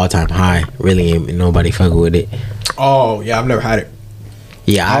said the All Time High. Really, ain't nobody fucking with it. Oh, yeah, I've never had it.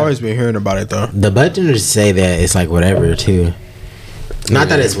 Yeah, I've always been hearing about it, though. the bartenders say that it's like whatever too. Not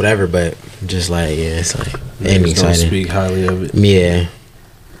that Yeah. it's whatever, but just like yeah, it's like ain't Niggas don't exciting. speak highly of it. Yeah.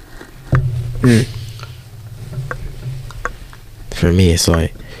 Mm. For me, it's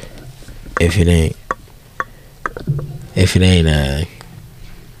like if it ain't if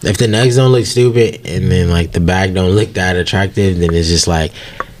the nugs don't look stupid and then like the bag don't look that attractive, then it's just like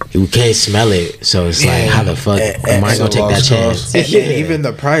you can't smell it. So it's like how the fuck am I it's gonna a take that lost chance? cause. And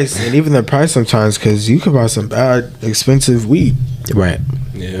even the price sometimes, because you could buy some bad, expensive weed. Right.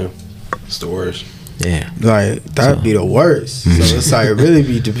 Yeah. It's the worst. Yeah. Like, that'd be the worst. So it's like, it really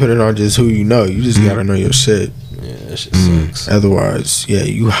be depending on just who you know. You just gotta know your shit. Yeah, that shit sucks. Otherwise, yeah,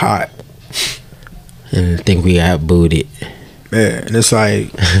 you hot. And I think we got booted. Yeah, and it's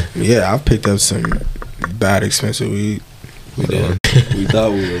like, yeah, I picked up some bad, expensive weed. We did. We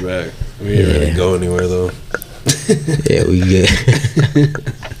thought we were back. We didn't really Yeah. go anywhere though. Yeah, we good.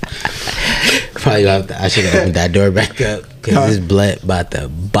 Probably have to, I should have opened that door back up because this blood about to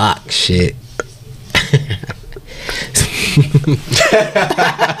box shit.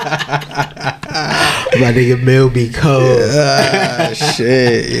 My nigga Mill be cold.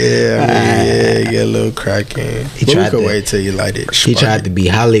 Shit, yeah, I mean, yeah, get a little cracking. He But we tried could to- wait till you light it. He tried to be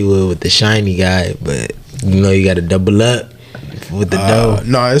Hollywood with the shiny guy, but you know you got to double up with the dough.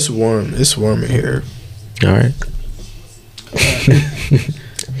 No, it's warm. It's warm in here. All right.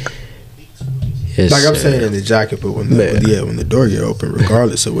 Yes, Like I'm sir. saying in the jacket, but when the Man. when the door get open,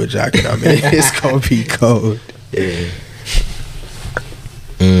 regardless of what jacket I'm in, it's gonna be cold. Yeah.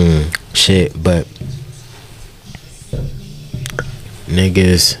 Shit, but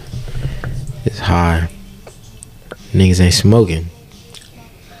niggas is high. Niggas ain't smoking.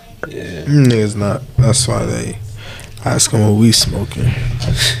 Yeah. Niggas not. That's why they ask them what we smoking.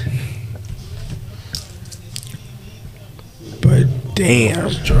 But damn.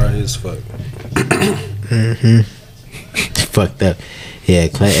 It's dry as fuck. Fucked up. Yeah,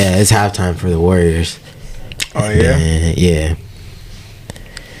 Clay, it's halftime for the Warriors. Oh yeah. And, yeah.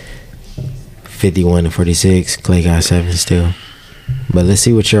 51-46. Clay got 7 still. But let's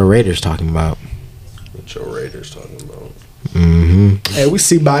see what your Raiders talking about. What your Raiders talking about? Mm-hmm. Hey, we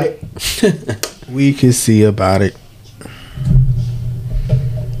see about it. We can see about it.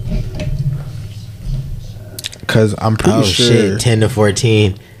 Cause I'm pretty Oh sure. shit,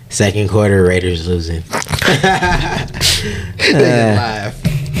 10-14. Second quarter, Raiders losing. They laugh.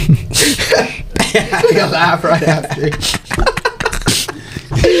 They laugh right after.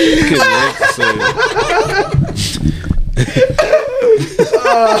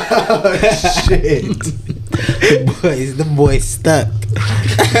 Oh shit. The boys stuck.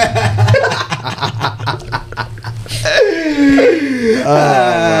 Oh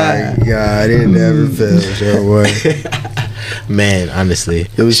my god, it never fails, your boy. Man, honestly.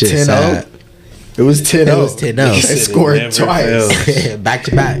 It was shit 10-0? sad. It was 10-0. It was 10-0. They He said it scored never twice. fails. Back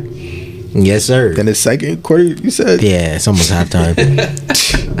to back. Yes, sir. Then the second quarter, you said? Yeah, it's almost halftime.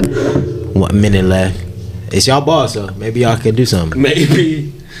 1 minute left. It's y'all ball, so maybe y'all can do something.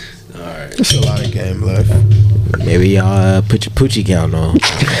 Maybe. Alright. There's a lot of game left. Maybe y'all put your poochie count on. Weak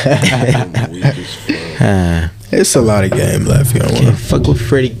as fuck. It's a lot of game left, you Can't know. fuck with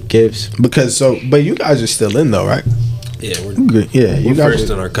Freddie Gibbs. Because but you guys are still in though, right? Yeah, we're Good. Yeah, you We're guys first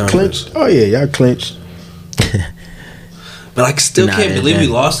are in our conference. clinched. Oh yeah, y'all clinched. But I still Nah, can't believe we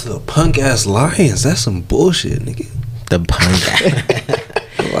man. lost to the punk ass Lions. That's some bullshit, nigga. The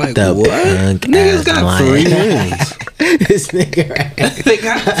punk. Like The what? punk Niggas ass got Lions. 3 wins. This nigga right. They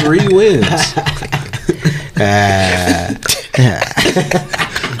got 3 wins.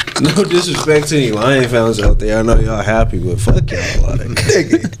 No disrespect to any Lion fans out there. I know y'all happy, but fuck y'all. Like,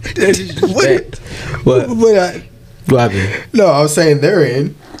 what? What happened? No, I was saying they're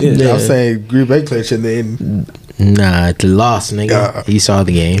in. Yeah. I was saying Green Bay clinch and then Nah, it's a loss, nigga. You saw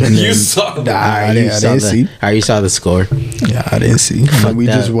the game. you saw that. I didn't see. You saw the score. Yeah, I didn't see. Fuck We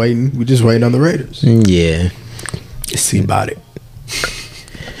that. just waiting. We just waiting on the Raiders. Yeah. See about it.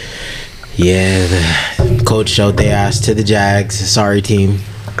 Yeah, the coach showed their ass to the Jags. Sorry, team.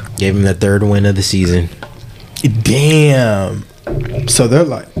 Gave him the 3rd win of the season. Damn. So they're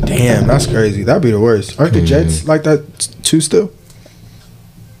like, damn, that's crazy. That'd be the worst. Aren't the Jets like that too still?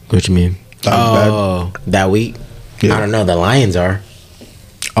 What you mean? Like That week? Yeah. I don't know. The Lions are.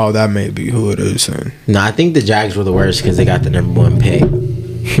 Oh, that may be who it is then. No, I think the Jags were the worst because they got the #1 pick.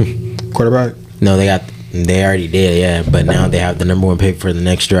 Quarterback? No, they already did, yeah. But now they have the #1 pick for the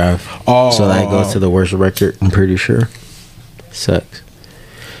next draft. Oh. So that goes to the worst record, I'm pretty sure. Sucks.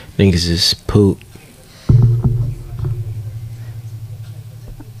 Niggas is poop.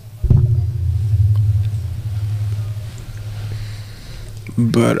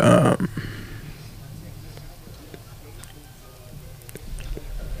 But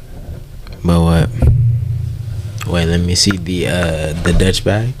But what? Wait, let me see the Dutch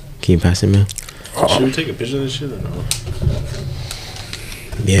bag. Can you pass it, man? Should we take a picture of this shit or no?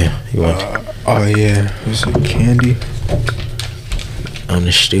 Yeah, you want to? oh yeah, is it candy? On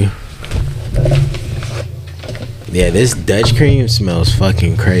the stew. Yeah, this Dutch cream smells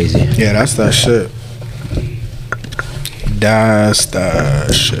fucking crazy. Yeah, that's that shit. That's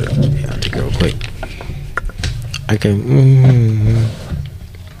that shit. Yeah, I'll take it real quick. I can.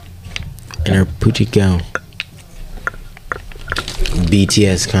 And her Poochie gown.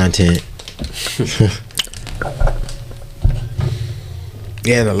 BTS content.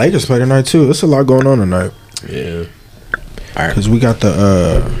 Yeah, and the Lakers play tonight too. There's a lot going on tonight. Yeah. Cause we got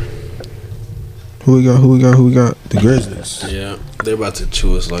the who we got? The Grizzlies. Yeah. They're about to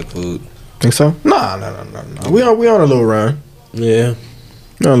chew us like food. Think so? Nah. We on a little run. Yeah.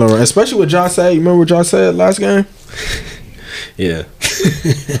 We on a little run. Especially what John said. You remember what John said last game? Yeah.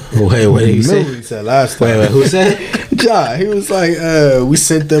 Wait, what did you Remember say? what he said last time? Wait, who said? John. He was like, we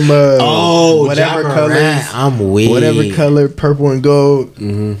sent them whatever Ja colors. Morant. I'm weak. Whatever color, purple and gold.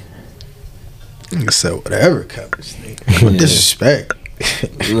 Mm-hmm. Nigga said whatever colors. Nigga. What disrespect.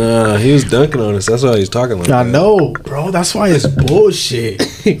 Nah, he was dunking on us. That's why he's talking like I that. know, bro. That's why it's bullshit.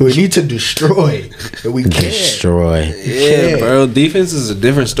 We need to destroy, and we can't. Destroy. Yeah, Yeah. bro. Defense is a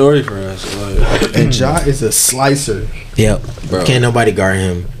different story for us. Like, And Ja is a slicer. Yep. Bro. Can't nobody guard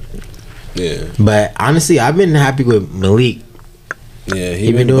him. yeah. But honestly, I've been happy with Malik. Yeah,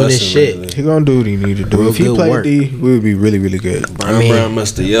 He been doing this busting shit. lately. He gonna do what he need to do. Real If he good played work. D, we would be really, really good. Brown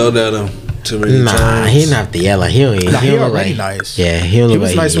must have yelled at him too many Nah, times. he didn't have to yell. He don't. Nah, he don't already like, nice. Yeah, he don't He look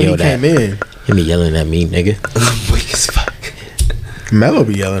was like nice when he yelled came at. in. He be yelling at me, nigga. Weak as fuck. Melo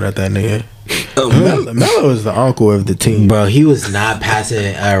be yelling at that nigga. Melo is the uncle of the team. Bro, he was not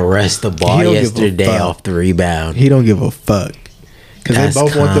passing a rest the ball He don't give a yesterday fuck. off the rebound. He don't give a fuck. Because they That's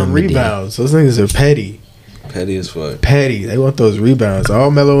both want them comedy. rebounds. Those niggas are petty. Petty as fuck. Petty. They want those rebounds.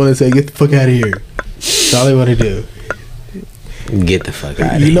 All Melo want to say, get the fuck out of here. That's all they want to do. Get the fuck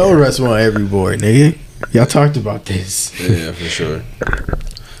out of You here. know Russ want every board, nigga. Y'all talked about this. Yeah, for sure.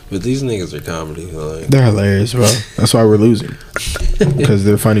 But these niggas are comedy. Like, They're hilarious, bro. That's why we're losing. Because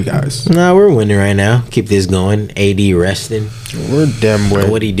they're funny guys. Nah, we're winning right now. Keep this going. AD resting. We're damn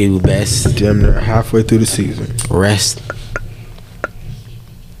well. What he do best? Damn near halfway through the season. Rest.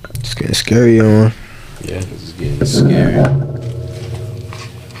 It's getting scary, on. yeah, this is getting scary.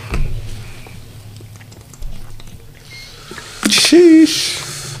 Sheesh.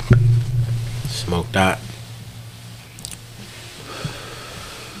 Smoked out.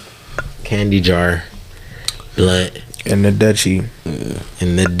 Candy jar. Blunt. And the Dutchie.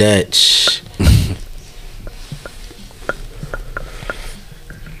 In the Dutch.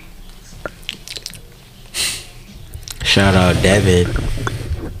 Shout out Devin.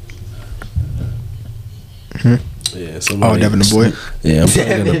 Yeah, somebody. Oh, Devin the boy. Yeah, I'm probably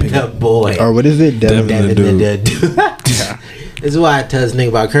gonna Devin pick the up. boy. Or what is it? Devin the Devin dude. the dude. This is why I tell this nigga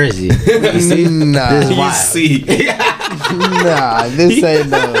about currency. Nah. This is You why. see, Nah, this ain't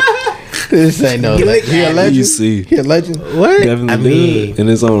no. This ain't no. You look He a at legend. you see. He a legend. What? Devin the I mean, dude in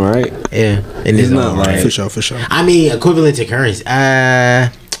his own right. yeah. And He's it's not not like- For sure, for sure. I mean, equivalent to currency.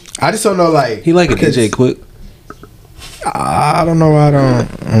 I just don't know, like. He like a DJ Quick. I don't know. I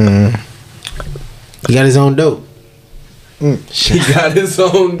don't. He got his own dope. He got his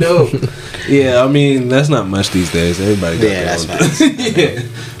own dope. Yeah, I mean that's not much these days. Everybody got Yeah, their that's own facts. dope. Yeah.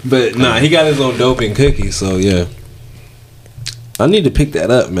 But nah, he got his own dope and cookies. So yeah, I need to pick that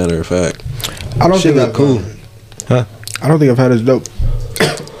up. Matter of fact, I don't shit think look I've cool. Huh? I don't think I've had his dope.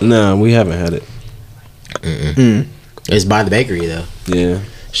 Nah, we haven't had it. It's by the bakery though. Yeah,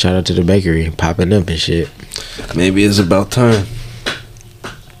 Shout out to the bakery, popping up and shit. maybe it's about time.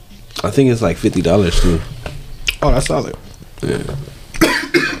 I think it's like $50 too. Oh, that's solid. Yeah.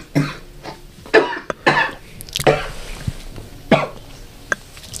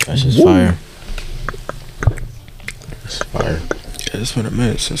 That's just fire. That's fire. Yeah, it's been a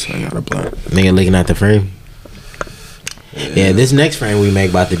minute since I got a blunt. Nigga looking at the frame. Yeah, this next frame we make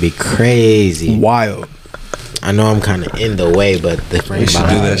about to be crazy. Wild. I know I'm kind of in the way, but the frame We should do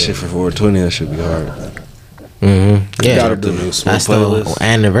behind that it. shit for 420. That should be hard. Mm-hmm. Yeah, Gotta do new smoke that's the playlist.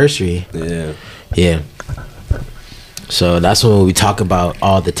 anniversary. Yeah. Yeah. So that's when we talk about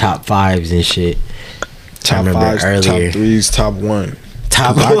all the top fives and shit. Top remember fives, earlier. top threes, top one.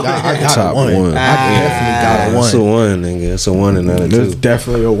 Top I got Top a one. one. I definitely got a It's a one. one, nigga. It's a one and not a There's two.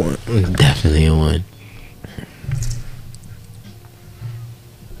 definitely a one. Definitely a one.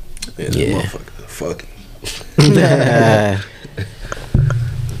 Yeah. That Yeah. motherfucker fucking.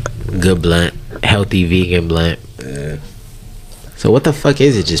 Good blunt. Healthy vegan blunt. Yeah. So what the fuck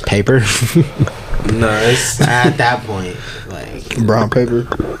is it? Just paper? Nah, it's, At that point, like, Brown paper.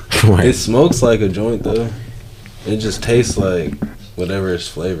 it smokes like a joint though. It just tastes like whatever it's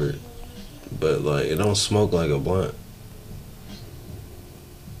flavored, but like it don't smoke like a blunt.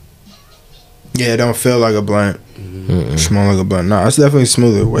 Yeah, it don't feel like a blunt. Smell like a blunt. Nah, it's definitely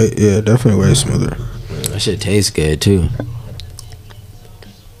smoother. Definitely way smoother. that shit tastes good too.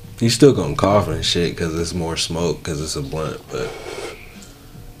 You still gonna cough and shit because it's more smoke because it's a blunt, but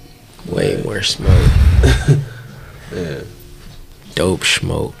Way more smoke. yeah. Dope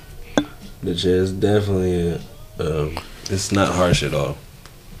smoke. But yeah, it's definitely it's not harsh at all.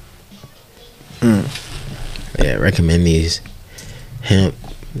 Yeah, recommend these. Hemp.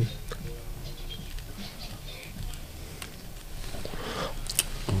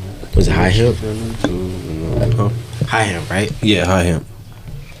 Was it high hemp? Huh? High hemp, right? Yeah, high hemp.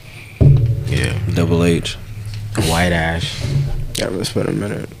 Yeah. Double H. White ash. Yeah, it's been a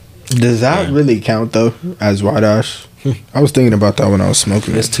minute. Does that really count though as white ash? I was thinking about that when I was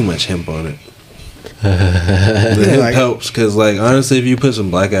smoking There's it. too much hemp on it. The hemp Like- helps because, like, honestly, if you put some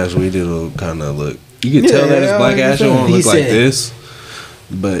black ash weed, it'll kind of look. You can tell that it's Yeah, black ash. It 100%. won't He look like said- this,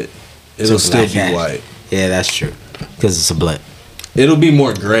 but it'll It's still black be ash. white. Yeah, that's true. Because it's a blunt. It'll be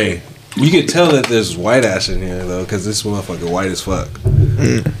more gray. You can tell that there's white ash in here though, because this motherfucker white as fuck.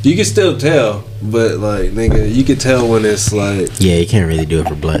 You can still tell, but like, nigga, you can tell when it's like, Yeah, you can't really do it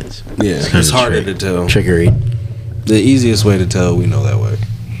for blunts. yeah, It's kinda it's harder trick. to tell. Trickery. The easiest way to tell, we know that way.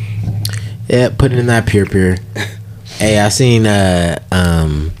 Yeah, put it in that pure. Hey, I seen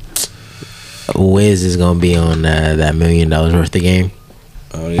Wiz is gonna be on that $1 million worth of game.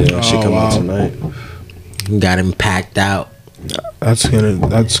 Oh yeah, that shit Oh, come out wow. tonight. Got him packed out. That's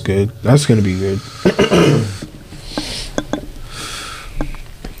good. That's gonna be good.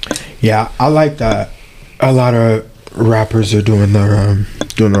 Yeah, I like that. A lot of rappers are doing their own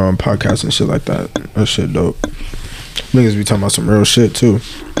podcasts and shit like that. That shit dope. Niggas be talking about some real shit too.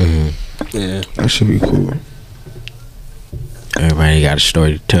 Yeah. That should be cool. Everybody got a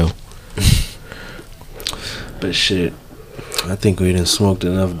story to tell. But shit, I think we done smoked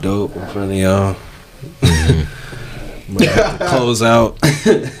enough dope in front of y'all. Might have to close out.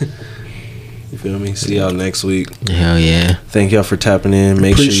 You feel me? See y'all next week. Hell yeah. Thank y'all for tapping in.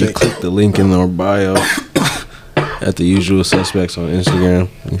 Make sure you Appreciate click the link in our bio at the usual suspects on Instagram.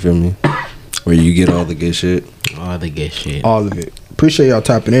 You feel me? Where you get all the good shit. All the good shit. All of it. Appreciate y'all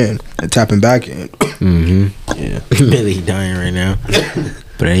tapping in and tapping back in. Mm-hmm. Yeah. Millie dying right now.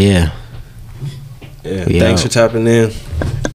 But yeah. Yeah. We Thanks out. for tapping in.